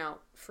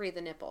 free the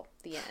nipple,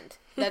 the end.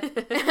 That's,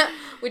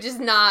 which is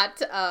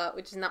not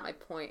my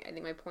point. I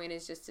think my point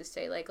is just to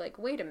say,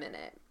 wait a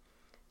minute.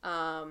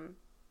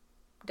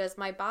 Does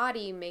my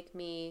body make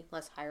me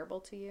less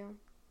hireable to you?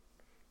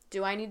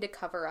 Do I need to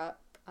cover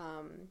up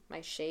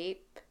my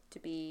shape to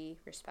be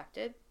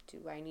respected?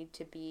 Do I need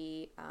to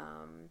be,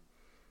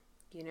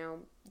 do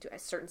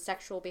certain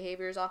sexual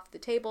behaviors off the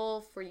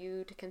table for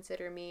you to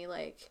consider me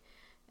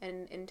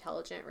an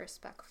intelligent,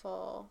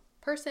 respectful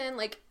person?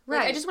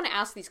 Right. I just want to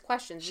ask these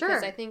questions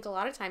because I think a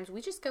lot of times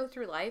we just go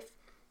through life,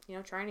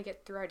 trying to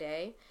get through our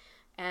day,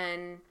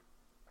 and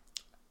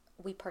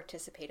we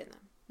participate in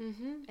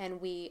them, and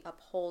we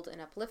uphold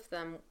and uplift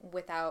them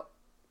without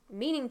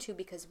meaning to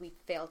because we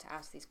fail to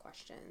ask these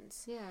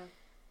questions. Yeah,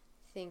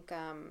 I think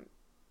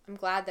I'm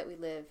glad that we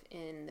live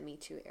in the Me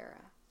Too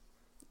era.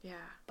 Yeah.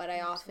 But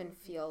I often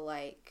feel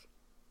like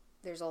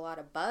there's a lot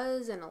of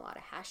buzz and a lot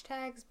of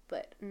hashtags,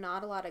 but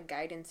not a lot of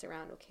guidance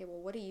around, okay, well,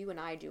 what do you and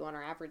I do on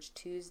our average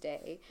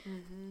Tuesday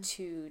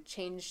to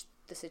change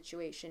the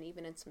situation,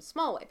 even in some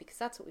small way? Because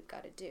that's what we've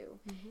got to do.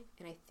 Mm-hmm.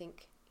 And I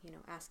think,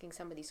 asking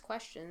some of these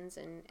questions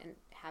and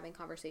having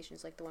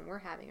conversations like the one we're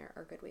having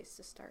are good ways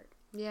to start.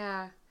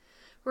 Yeah.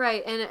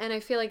 Right. And I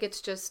feel like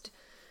it's just...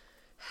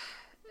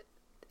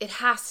 it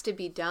has to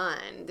be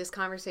done. This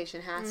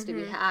conversation has to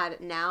be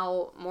had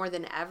now more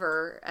than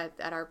ever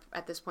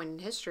at this point in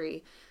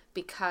history,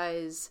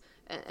 because,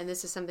 and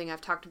this is something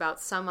I've talked about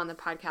some on the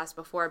podcast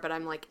before, but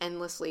I'm like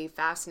endlessly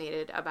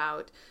fascinated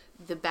about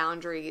the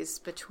boundaries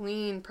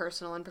between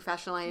personal and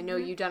professional. I know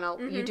you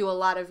do a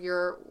lot of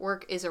your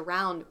work is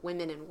around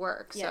women in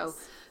work. Yes.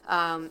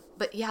 So,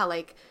 but yeah,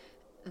 like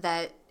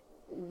that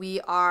we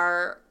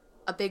are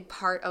a big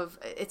part of,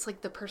 it's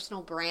like the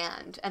personal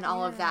brand and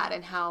all of that,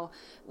 and how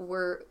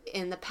we're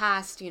in the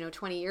past,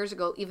 20 years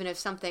ago, even if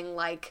something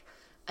like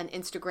an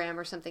Instagram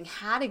or something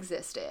had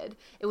existed,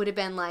 it would have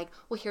been like,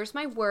 well, here's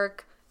my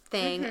work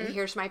thing and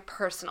here's my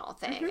personal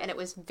thing. And it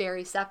was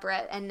very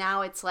separate. And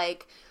now it's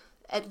like,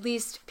 at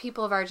least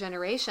people of our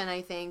generation,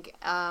 I think,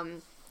 are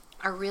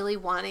really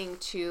wanting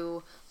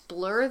to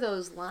blur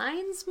those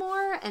lines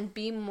more and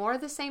be more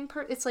the same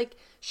person. It's like,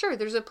 sure,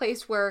 there's a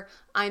place where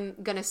I'm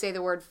going to say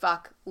the word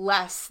fuck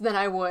less than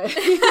I would.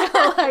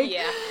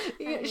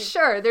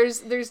 Sure,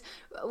 there's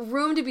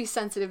room to be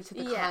sensitive to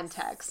the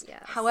context.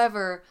 Yes.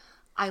 However,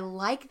 I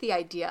like the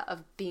idea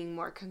of being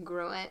more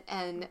congruent,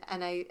 and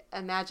I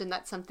imagine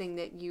that's something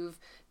that you've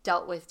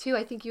dealt with too.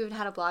 I think you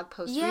had a blog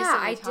post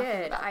recently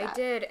talking about that. I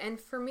did. And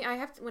for me, I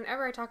have to,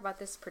 whenever I talk about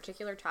this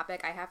particular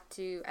topic, I have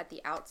to, at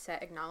the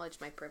outset, acknowledge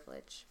my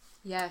privilege.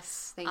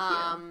 Yes, thank you.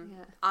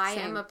 I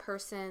am a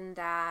person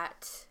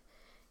that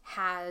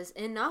has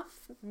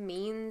enough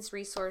means,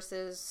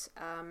 resources,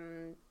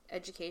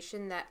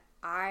 education that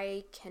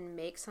I can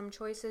make some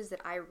choices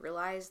that I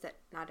realize that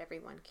not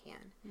everyone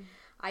can.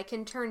 I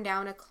can turn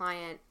down a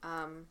client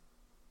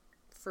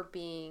for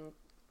being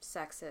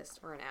sexist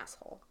or an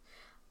asshole.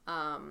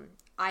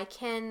 I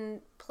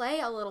can play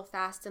a little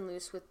fast and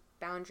loose with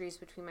boundaries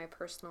between my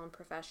personal and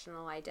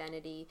professional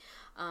identity,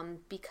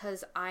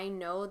 because I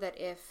know that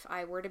if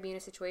I were to be in a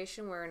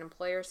situation where an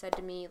employer said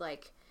to me,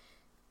 like,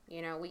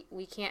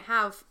 we can't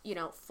have,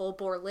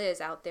 full-bore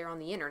Liz out there on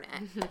the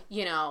internet,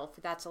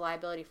 if that's a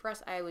liability for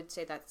us, I would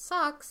say that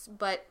sucks,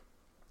 but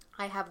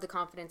I have the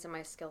confidence in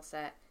my skill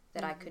set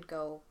that I could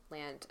go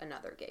land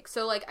another gig.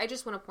 So, like, I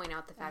just want to point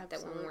out the fact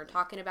that when we're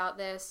talking about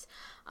this,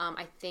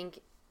 I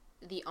think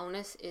the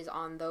onus is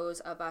on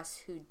those of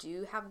us who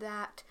do have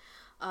that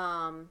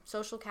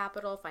social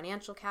capital,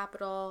 financial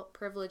capital,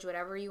 privilege,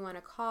 whatever you want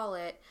to call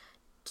it,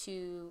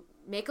 to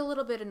make a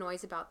little bit of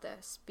noise about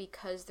this,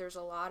 because there's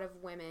a lot of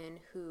women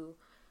who,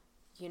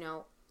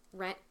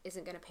 rent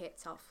isn't going to pay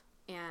itself,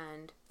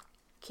 and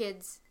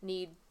kids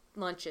need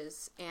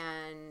lunches,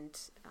 and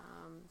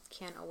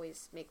can't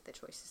always make the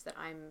choices that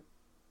I'm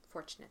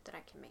fortunate that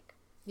I can make.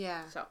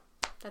 Yeah. So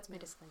that's my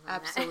disclaimer.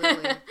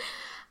 Absolutely.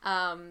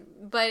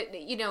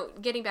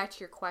 But, getting back to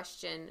your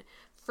question,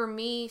 for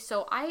me,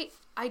 so I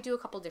do a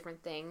couple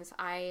different things.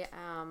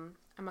 I'm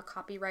a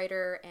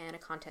copywriter and a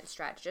content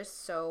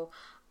strategist. So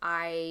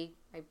I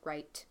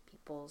write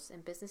people's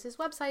and businesses'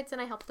 websites, and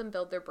I help them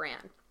build their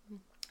brand,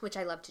 which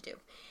I love to do.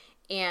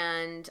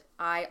 And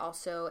I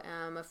also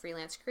am a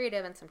freelance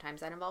creative, and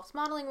sometimes that involves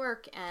modeling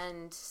work,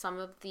 and some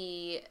of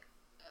the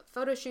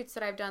photo shoots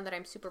that I've done that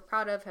I'm super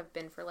proud of have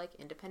been for like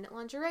independent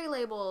lingerie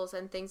labels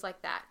and things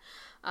like that.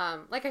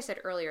 Like I said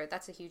earlier,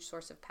 that's a huge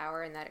source of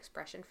power in that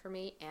expression for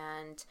me.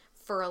 And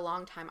for a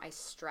long time I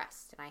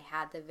stressed, and I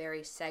had the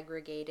very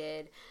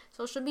segregated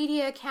social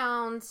media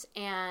accounts.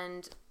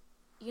 And,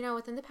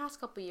 within the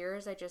past couple of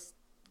years, I just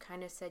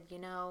kind of said,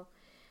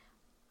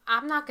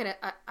 I'm not going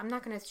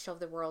to show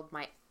the world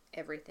my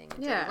everything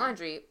in dirty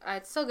laundry.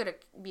 It's still going to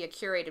be a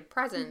curated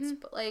presence,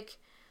 but like,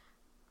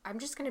 I'm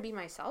just going to be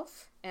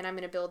myself, and I'm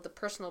going to build the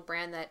personal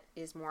brand that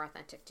is more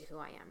authentic to who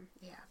I am.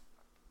 Yeah.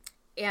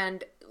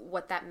 And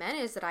what that meant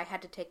is that I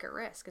had to take a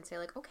risk and say,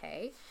 like,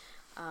 okay,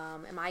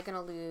 am I going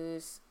to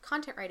lose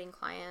content writing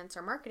clients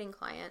or marketing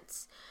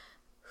clients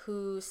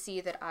who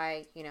see that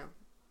I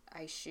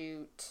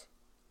shoot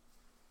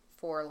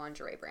for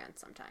lingerie brands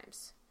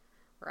sometimes,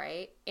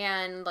 right?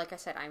 And like I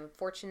said, I'm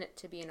fortunate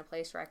to be in a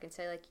place where I can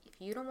say, like, if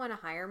you don't want to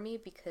hire me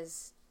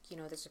because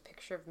there's a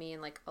picture of me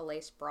in like a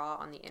lace bra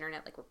on the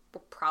internet, like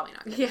we're probably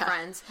not going to be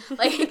friends.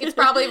 Like, it's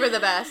probably for the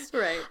best.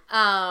 Right.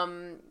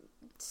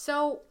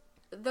 So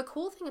the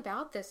cool thing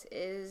about this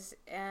is,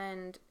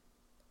 and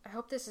I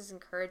hope this is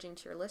encouraging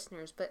to your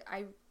listeners, but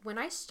when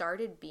I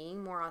started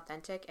being more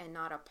authentic and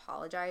not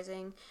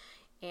apologizing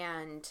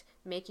and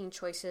making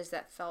choices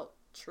that felt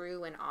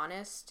true and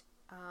honest,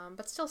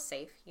 but still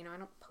safe, I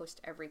don't post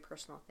every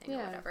personal thing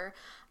or whatever.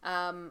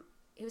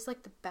 It was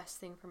like the best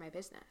thing for my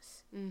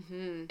business.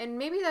 Mm-hmm. And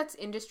maybe that's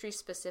industry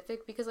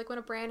specific, because like when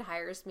a brand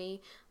hires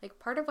me, like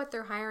part of what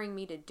they're hiring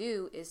me to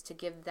do is to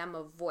give them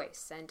a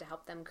voice and to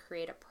help them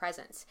create a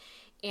presence.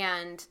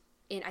 And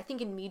I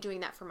think in me doing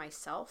that for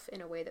myself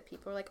in a way that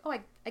people are like, oh,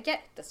 I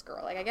get this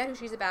girl. Like, I get who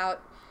she's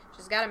about.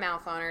 She's got a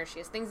mouth on her. She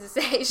has things to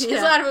say. She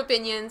has a lot of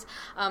opinions.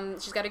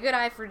 She's got a good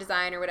eye for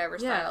design or whatever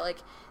style. Like,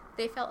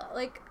 they felt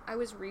like I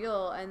was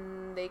real,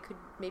 and they could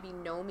maybe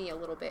know me a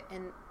little bit.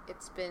 And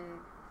it's been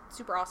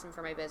super awesome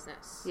for my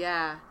business.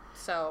 Yeah.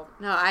 So.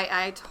 No,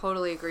 I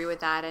totally agree with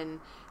that. And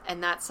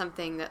that's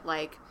something that,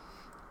 like,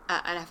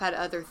 and I've had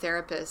other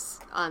therapists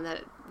on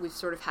that we've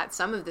sort of had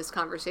some of this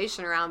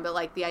conversation around, but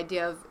like the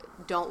idea of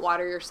don't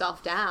water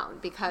yourself down,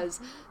 because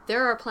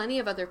there are plenty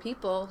of other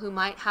people who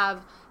might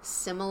have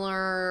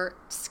similar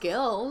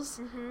skills,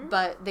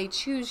 but they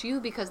choose you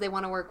because they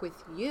want to work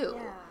with you,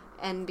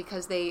 and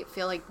because they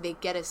feel like they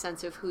get a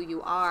sense of who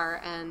you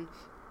are.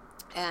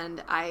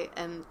 And I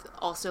am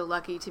also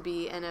lucky to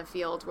be in a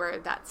field where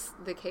that's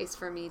the case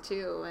for me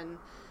too,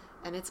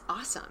 and it's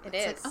awesome.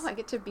 It's like, oh, I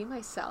get to be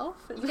myself.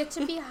 You get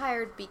to be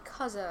hired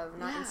because of,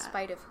 not in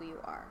spite of who you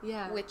are.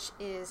 Yeah. Which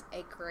is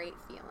a great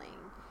feeling.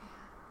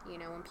 You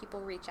know, when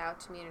people reach out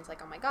to me and it's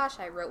like, oh my gosh,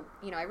 I read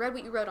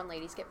what you wrote on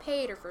Ladies Get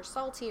Paid or for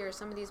Salty or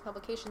some of these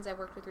publications I've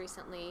worked with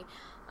recently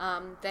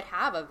that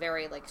have a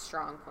very, like,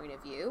 strong point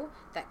of view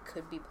that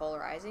could be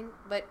polarizing,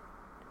 but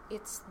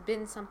it's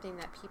been something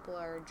that people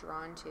are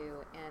drawn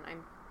to, and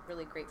I'm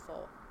really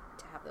grateful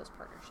to have those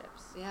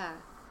partnerships. Yeah.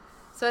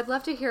 So I'd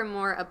love to hear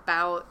more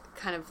about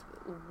kind of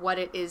what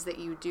it is that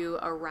you do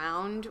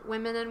around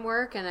women in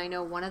work. And I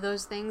know one of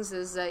those things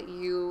is that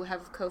you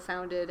have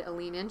co-founded a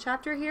Lean In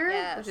chapter here,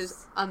 which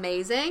is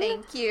amazing.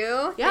 Thank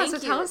you. Yeah, so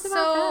tell us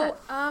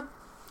about that.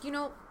 You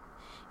know,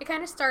 it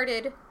kind of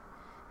started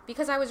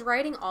because I was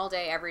writing all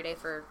day, every day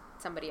for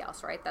somebody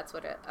else, right? That's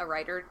what a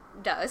writer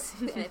does.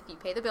 And if you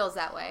pay the bills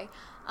that way,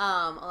 a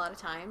lot of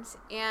times.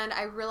 And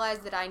I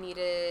realized that I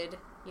needed,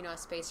 a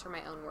space for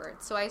my own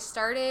words. So I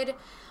started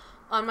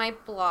on my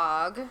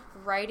blog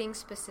writing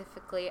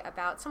specifically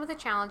about some of the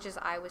challenges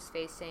I was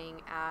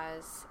facing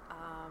as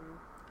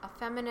a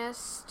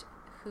feminist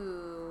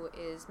who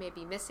is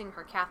maybe missing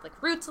her Catholic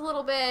roots a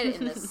little bit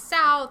in the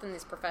South, in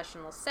this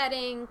professional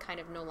setting,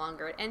 kind of no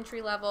longer at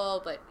entry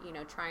level, but,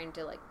 trying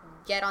to, like,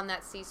 get on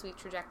that C-suite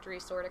trajectory,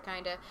 sort of,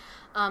 kind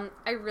of.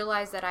 I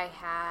realized that I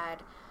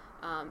had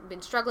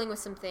been struggling with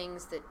some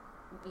things that,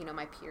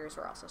 my peers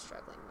were also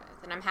struggling with.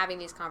 And I'm having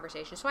these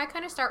conversations. So I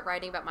kind of start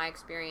writing about my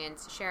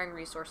experience, sharing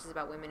resources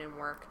about women in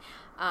work.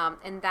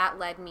 And that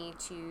led me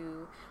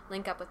to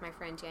link up with my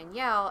friend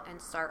Danielle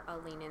and start a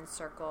Lean In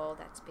circle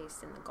that's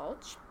based in the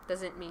Gulch.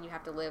 Doesn't mean you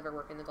have to live or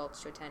work in the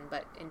Gulch to attend,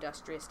 but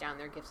Industrious down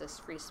there gives us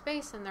free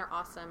space, and they're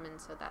awesome. And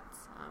so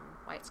that's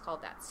why it's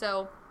called that.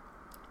 So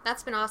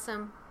that's been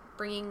awesome,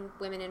 bringing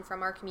women in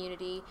from our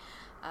community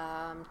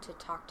to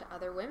talk to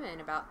other women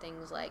about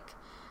things like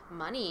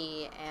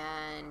money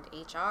and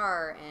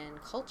HR and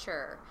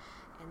culture.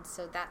 And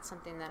so that's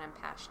something that I'm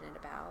passionate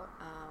about.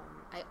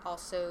 I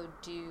also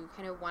do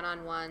kind of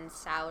one-on-one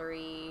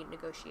salary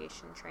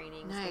negotiation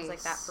trainings, things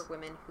like that for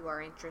women who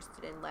are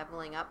interested in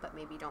leveling up but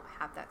maybe don't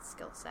have that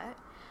skill set.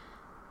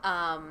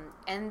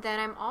 And then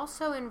I'm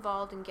also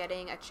involved in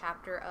getting a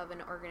chapter of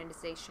an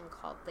organization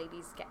called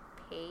Ladies Get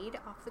Paid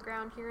off the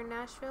ground here in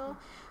Nashville,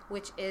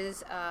 which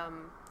is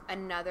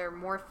another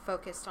more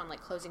focused on,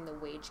 like, closing the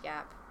wage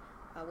gap,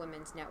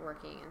 women's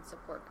networking and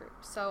support group.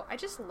 So I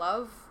just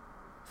love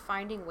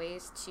finding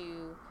ways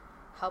to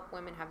help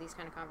women have these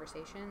kind of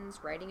conversations,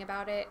 writing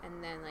about it,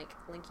 and then, like,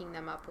 linking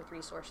them up with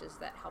resources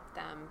that help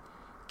them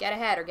get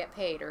ahead or get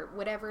paid or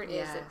whatever it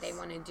is that they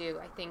want to do.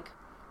 I think,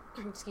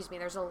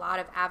 there's a lot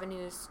of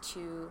avenues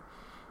to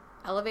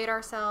elevate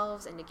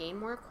ourselves and to gain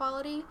more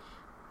equality.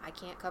 I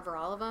can't cover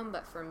all of them,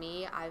 but for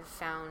me, I've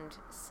found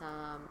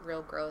some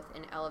real growth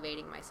in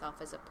elevating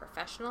myself as a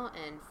professional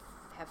and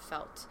have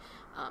felt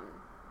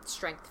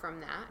strength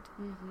from that.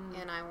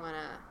 And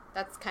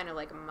that's kind of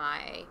like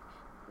my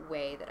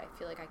way that I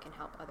feel like I can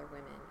help other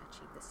women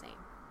achieve the same.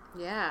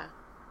 Yeah.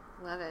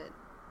 Love it.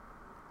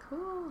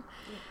 Cool.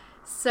 Yeah.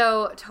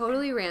 So,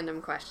 totally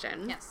random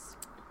question. Yes.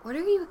 What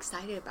are you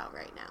excited about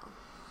right now?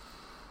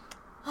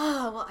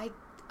 Oh, well,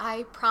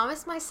 I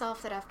promised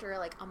myself that after,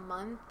 like, a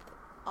month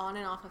on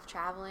and off of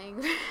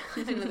traveling,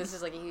 I know this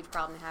is, like, a huge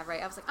problem to have,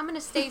 right? I was like, I'm gonna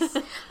stay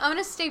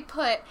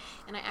put,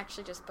 and I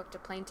actually just booked a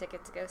plane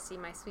ticket to go see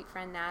my sweet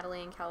friend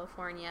Natalie in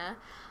California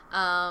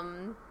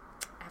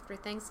after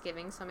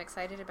Thanksgiving, so I'm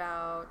excited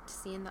about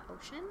seeing the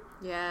ocean.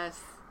 Yes.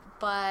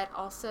 But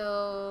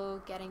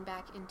also getting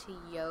back into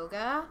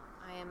yoga.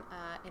 I am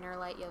an inner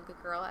light yoga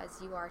girl, as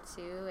you are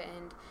too,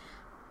 and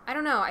I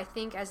don't know, I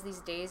think as these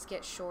days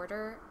get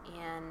shorter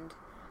and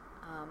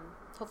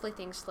hopefully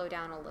things slow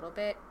down a little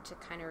bit, to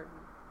kind of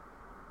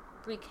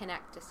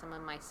reconnect to some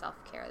of my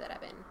self-care that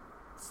I've been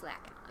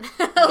slacking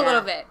on a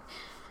little bit.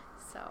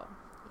 So,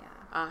 yeah.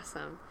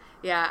 Awesome.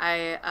 Yeah,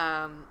 I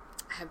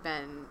have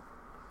been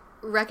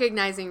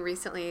recognizing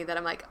recently that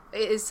I'm like,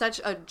 it is such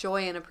a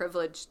joy and a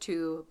privilege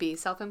to be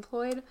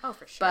self-employed. Oh,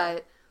 for sure.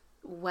 But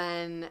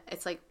when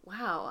it's like,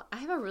 wow, I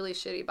have a really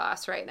shitty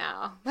boss right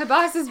now. My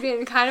boss is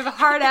being kind of a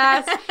hard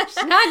ass. She's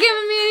not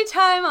giving me any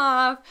time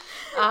off.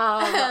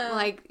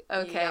 Like,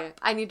 okay, yep.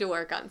 I need to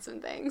work on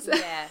some things.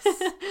 Yes.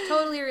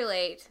 Totally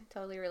relate.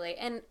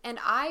 And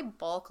I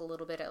bulk a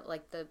little bit at,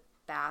 like, the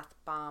bath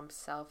bomb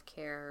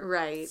self-care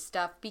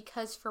stuff,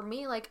 because for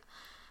me, like,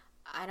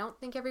 I don't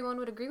think everyone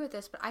would agree with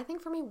this, but I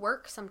think for me,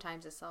 work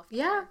sometimes is self-care.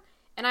 Yeah.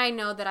 And I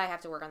know that I have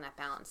to work on that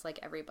balance, like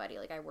everybody.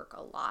 Like, I work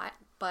a lot,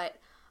 but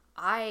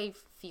I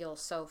feel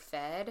so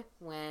fed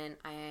when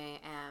I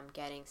am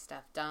getting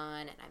stuff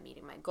done and I'm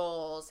meeting my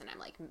goals and I'm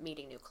like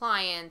meeting new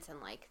clients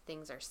and like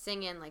things are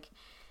singing. Like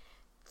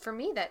for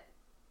me, that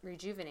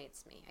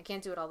rejuvenates me. I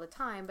can't do it all the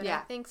time, but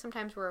I think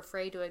sometimes we're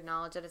afraid to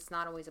acknowledge that it's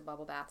not always a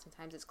bubble bath.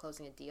 Sometimes it's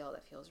closing a deal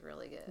that feels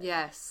really good.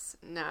 Yes.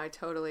 No, I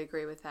totally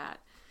agree with that.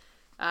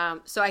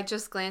 So I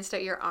just glanced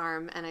at your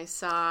arm and I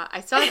saw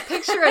a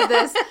picture of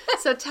this.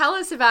 So tell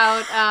us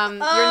about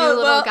your new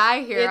little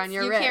guy here on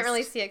your wrist. You can't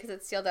really see it because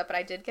it's sealed up, but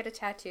I did get a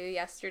tattoo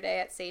yesterday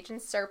at Sage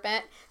and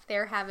Serpent.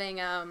 They're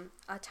having a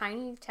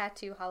tiny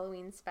tattoo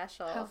Halloween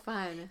special. How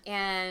fun.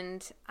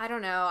 And I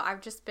don't know,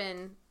 I've just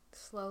been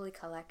slowly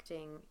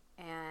collecting,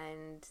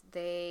 and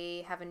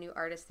they have a new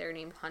artist there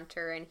named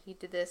Hunter, and he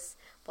did this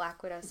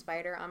Black Widow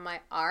spider on my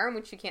arm,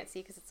 which you can't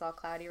see because it's all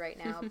cloudy right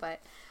now,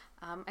 but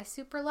I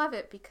super love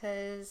it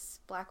because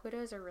Black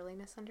Widows are really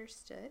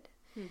misunderstood.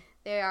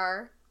 They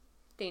are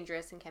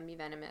dangerous and can be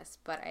venomous,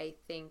 but I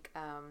think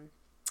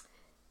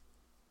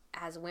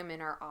as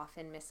women are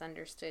often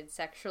misunderstood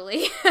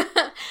sexually,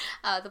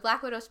 the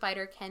Black Widow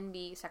spider can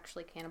be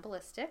sexually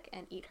cannibalistic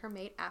and eat her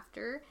mate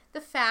after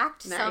the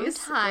fact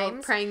sometimes. Well,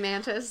 praying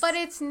mantis. But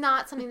it's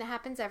not something that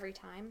happens every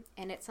time,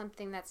 and it's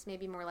something that's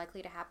maybe more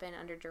likely to happen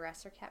under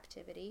duress or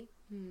captivity.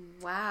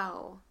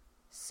 Wow.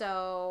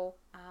 So,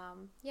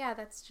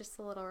 that's just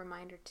a little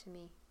reminder to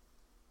me.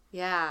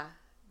 Yeah,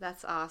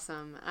 that's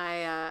awesome.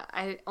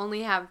 I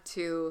only have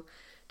 2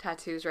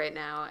 tattoos right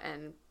now,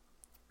 and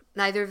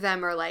neither of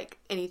them are like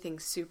anything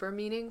super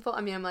meaningful.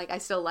 I mean, I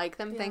still like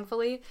them,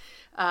 thankfully.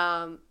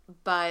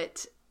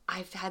 But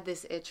I've had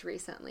this itch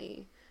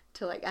recently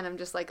to like, and I'm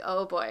just like,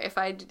 oh boy, if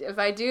I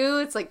do,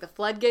 it's like the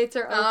floodgates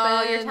are open.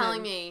 Oh, you're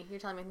telling me.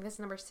 I think this is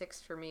number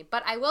 6 for me.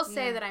 But I will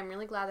say that I'm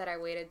really glad that I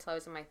waited till I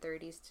was in my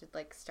 30s to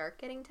like start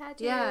getting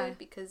tattooed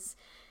because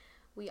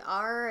we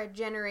are a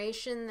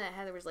generation that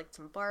there was like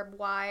some barbed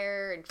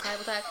wire and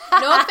tribal tattoo.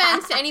 No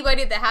offense to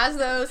anybody that has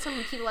those.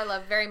 Some people I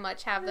love very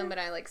much have them, but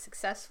I like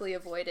successfully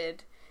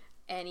avoided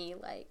any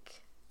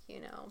like,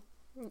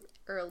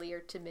 earlier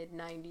to mid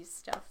 90s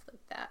stuff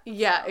like that.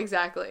 Yeah,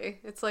 exactly.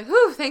 It's like,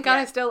 whew, thank God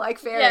I still like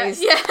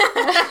fairies. Yeah.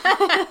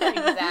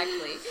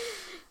 Exactly.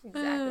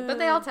 But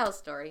they all tell a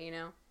story,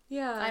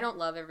 Yeah. I don't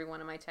love every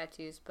one of my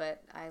tattoos,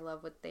 but I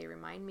love what they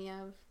remind me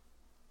of.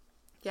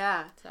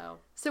 Yeah.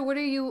 So what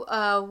are you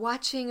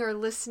watching or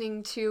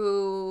listening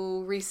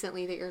to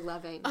recently that you're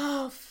loving?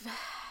 Oh,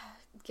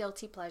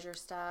 guilty pleasure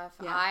stuff.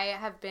 Yeah. I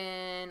have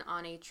been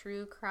on a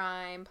true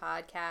crime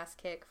podcast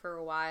kick for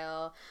a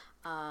while.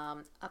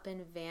 Up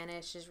and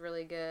Vanish is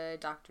really good.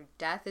 Dr.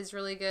 Death is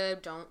really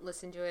good. Don't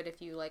listen to it if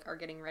you like are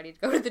getting ready to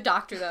go to the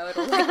doctor, though.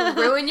 It'll like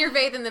ruin your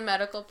faith in the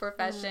medical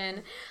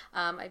profession.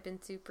 I've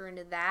been super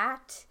into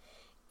that,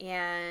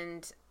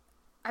 and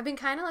I've been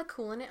kind of like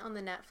cooling it on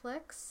the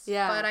Netflix.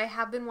 Yeah. But I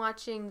have been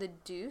watching The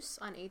Deuce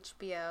on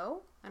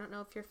HBO. I don't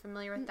know if you're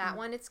familiar with that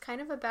one. It's kind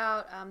of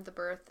about the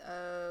birth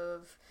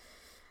of,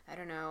 I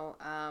don't know,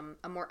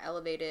 a more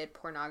elevated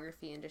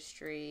pornography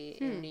industry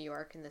in New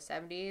York in the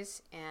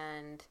 70s.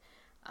 And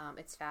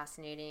it's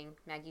fascinating.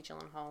 Maggie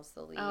Gyllenhaal's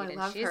the lead. Oh, I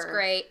love she's her.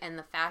 Great. And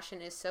the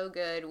fashion is so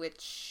good,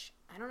 which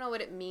I don't know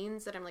what it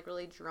means that I'm like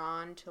really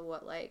drawn to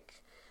what like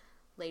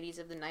ladies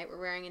of the night were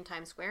wearing in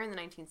Times Square in the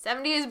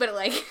 1970s, but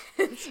like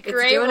it's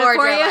great wardrobe.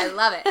 I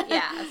love it.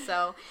 Yeah,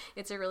 so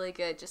it's a really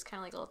good, just kind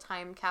of like a little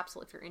time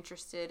capsule if you're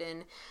interested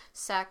in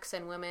sex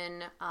and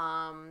women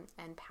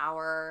and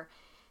power.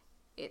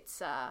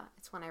 It's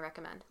one I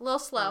recommend. A little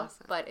slow,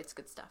 but it's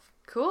good stuff.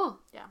 Cool.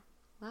 Yeah,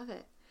 love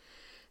it.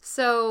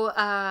 So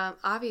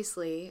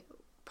obviously,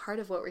 part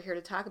of what we're here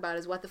to talk about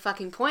is what the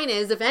fucking point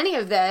is of any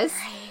of this.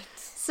 Right.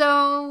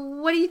 So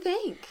what do you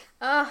think?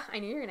 I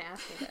knew you were going to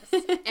ask me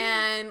this.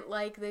 And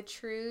like the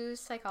true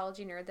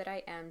psychology nerd that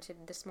I am,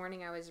 this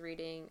morning I was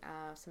reading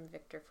some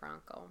Viktor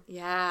Frankl.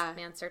 Yeah.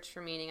 Man's Search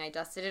for Meaning. I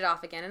dusted it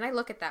off again, and I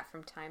look at that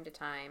from time to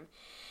time.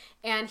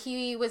 And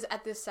he was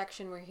at this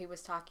section where he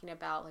was talking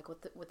about like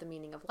what the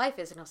meaning of life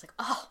is, and I was like,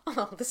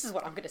 oh, this is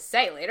what I'm going to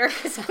say later,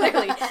 because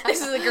clearly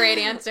this is a great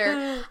answer.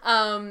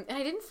 And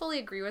I didn't fully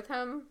agree with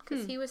him,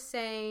 because he was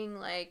saying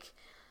like,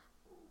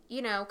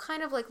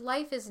 kind of like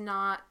life is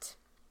not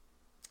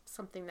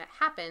something that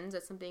happens.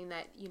 It's something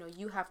that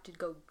you have to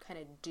go kind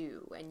of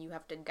do, and you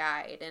have to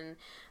guide. And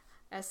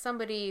as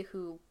somebody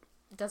who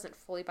doesn't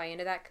fully buy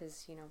into that,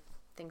 because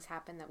things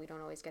happen that we don't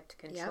always get to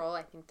control,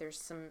 I think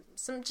there's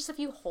some just a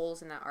few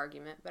holes in that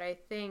argument. But I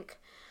think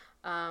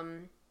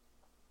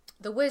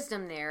the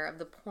wisdom there of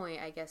the point,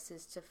 I guess,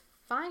 is to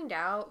find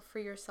out for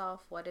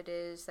yourself what it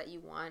is that you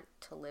want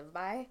to live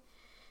by.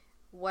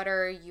 What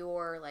are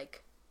your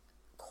like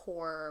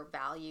core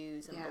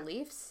values and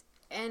beliefs,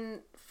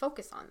 and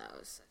focus on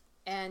those.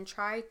 And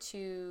try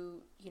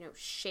to,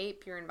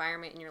 shape your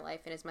environment in your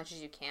life in as much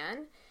as you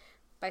can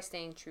by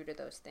staying true to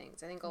those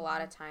things. I think a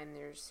lot of time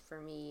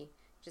for me,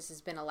 just has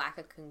been a lack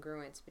of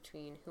congruence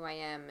between who I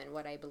am and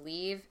what I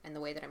believe and the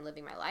way that I'm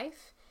living my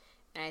life.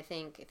 And I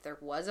think if there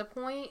was a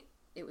point,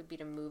 it would be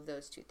to move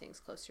those two things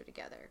closer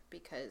together,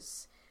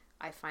 because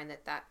I find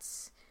that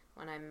that's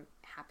when I'm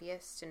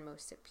happiest and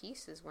most at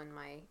peace is when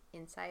my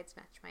insides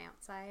match my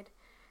outside.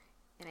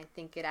 And I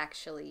think it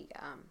actually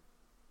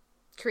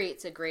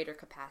creates a greater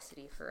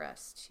capacity for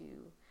us to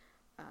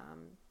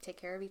take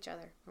care of each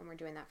other when we're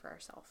doing that for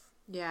ourselves.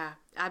 Yeah,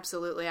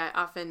 absolutely. I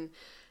often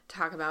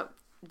talk about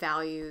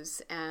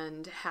values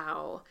and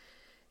how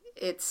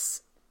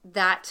it's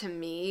that to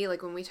me,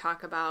 like when we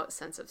talk about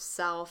sense of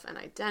self and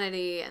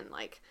identity and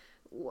like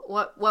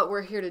what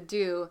we're here to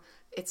do,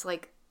 it's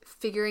like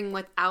figuring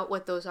out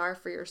what those are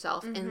for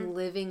yourself and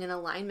living in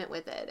alignment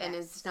with it. Yes. And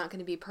it's not going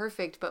to be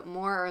perfect, but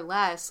more or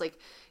less like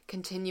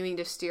continuing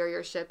to steer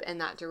your ship in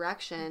that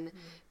direction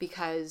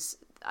because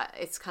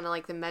it's kind of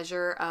like the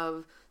measure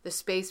of the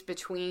space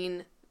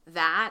between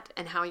that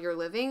and how you're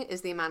living is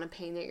the amount of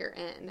pain that you're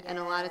in. Yes. And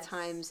a lot of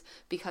times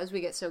because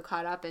we get so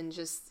caught up in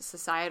just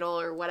societal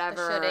or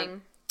whatever, that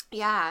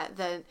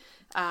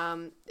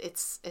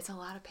it's a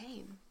lot of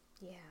pain.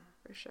 Yeah,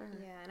 for sure.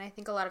 Yeah, and I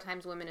think a lot of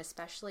times women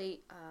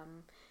especially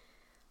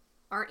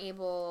aren't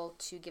able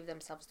to give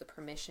themselves the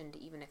permission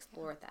to even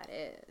explore what that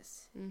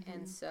is.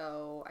 And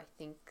so I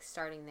think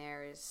starting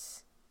there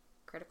is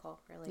critical,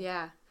 really.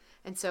 Yeah.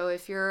 And so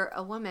if you're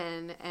a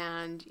woman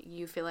and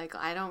you feel like,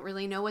 I don't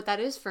really know what that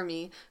is for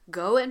me,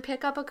 go and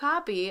pick up a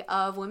copy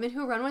of Women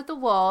Who Run with the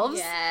Wolves.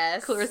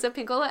 Yes. Clarissa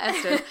Pinkola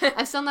Estes.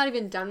 I'm still not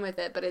even done with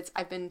it, but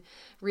I've been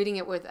reading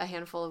it with a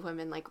handful of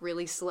women like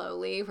really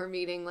slowly. We're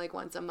meeting like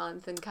once a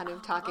month and kind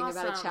of talking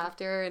about a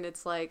chapter, and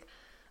it's like,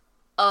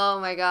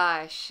 oh my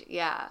gosh.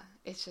 Yeah.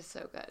 It's just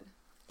so good.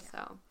 Yeah.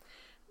 So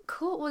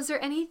cool. Was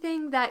there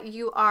anything that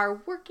you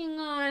are working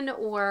on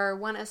or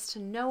want us to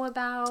know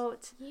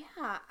about?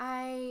 Yeah,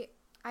 I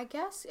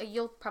guess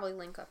you'll probably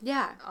link up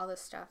all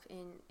this stuff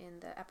in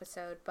the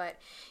episode. But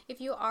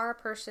if you are a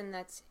person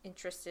that's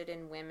interested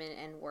in women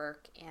and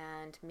work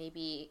and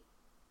maybe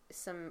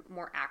some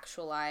more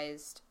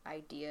actualized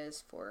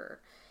ideas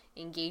for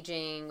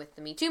engaging with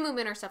the Me Too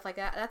movement or stuff like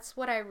that, that's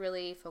what I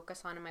really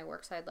focus on in my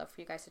work. So I'd love for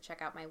you guys to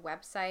check out my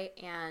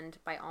website and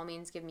by all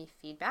means give me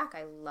feedback.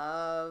 I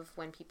love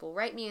when people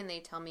write me and they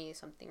tell me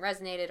something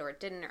resonated or it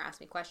didn't or ask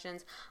me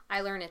questions.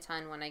 I learn a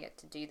ton when I get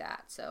to do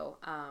that. So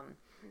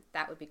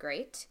that would be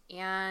great.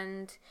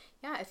 And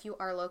yeah, if you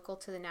are local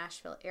to the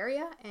Nashville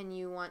area and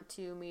you want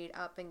to meet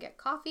up and get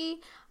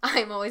coffee,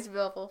 I'm always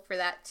available for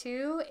that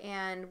too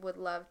and would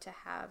love to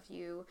have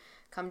you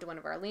come to one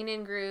of our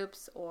lean-in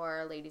groups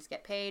or Ladies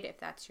Get Paid if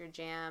that's your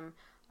jam.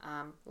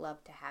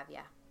 Love to have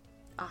ya.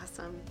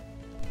 Awesome.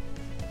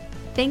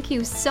 Thank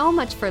you so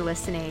much for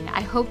listening.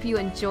 I hope you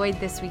enjoyed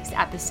this week's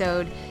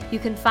episode. You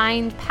can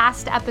find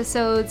past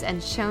episodes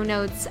and show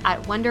notes at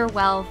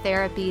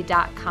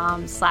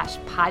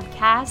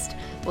wonderwelltherapy.com/podcast.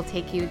 We'll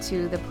take you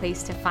to the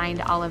place to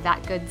find all of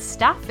that good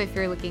stuff if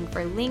you're looking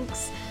for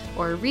links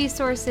or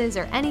resources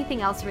or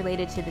anything else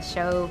related to the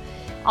show.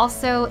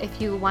 Also,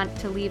 if you want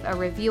to leave a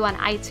review on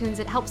iTunes,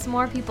 it helps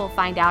more people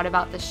find out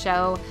about the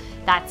show.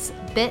 That's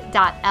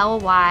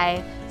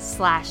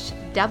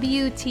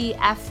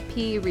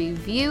bit.ly/WTFP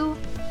review.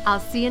 I'll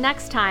see you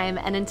next time,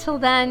 and until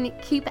then,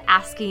 keep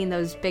asking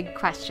those big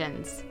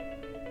questions.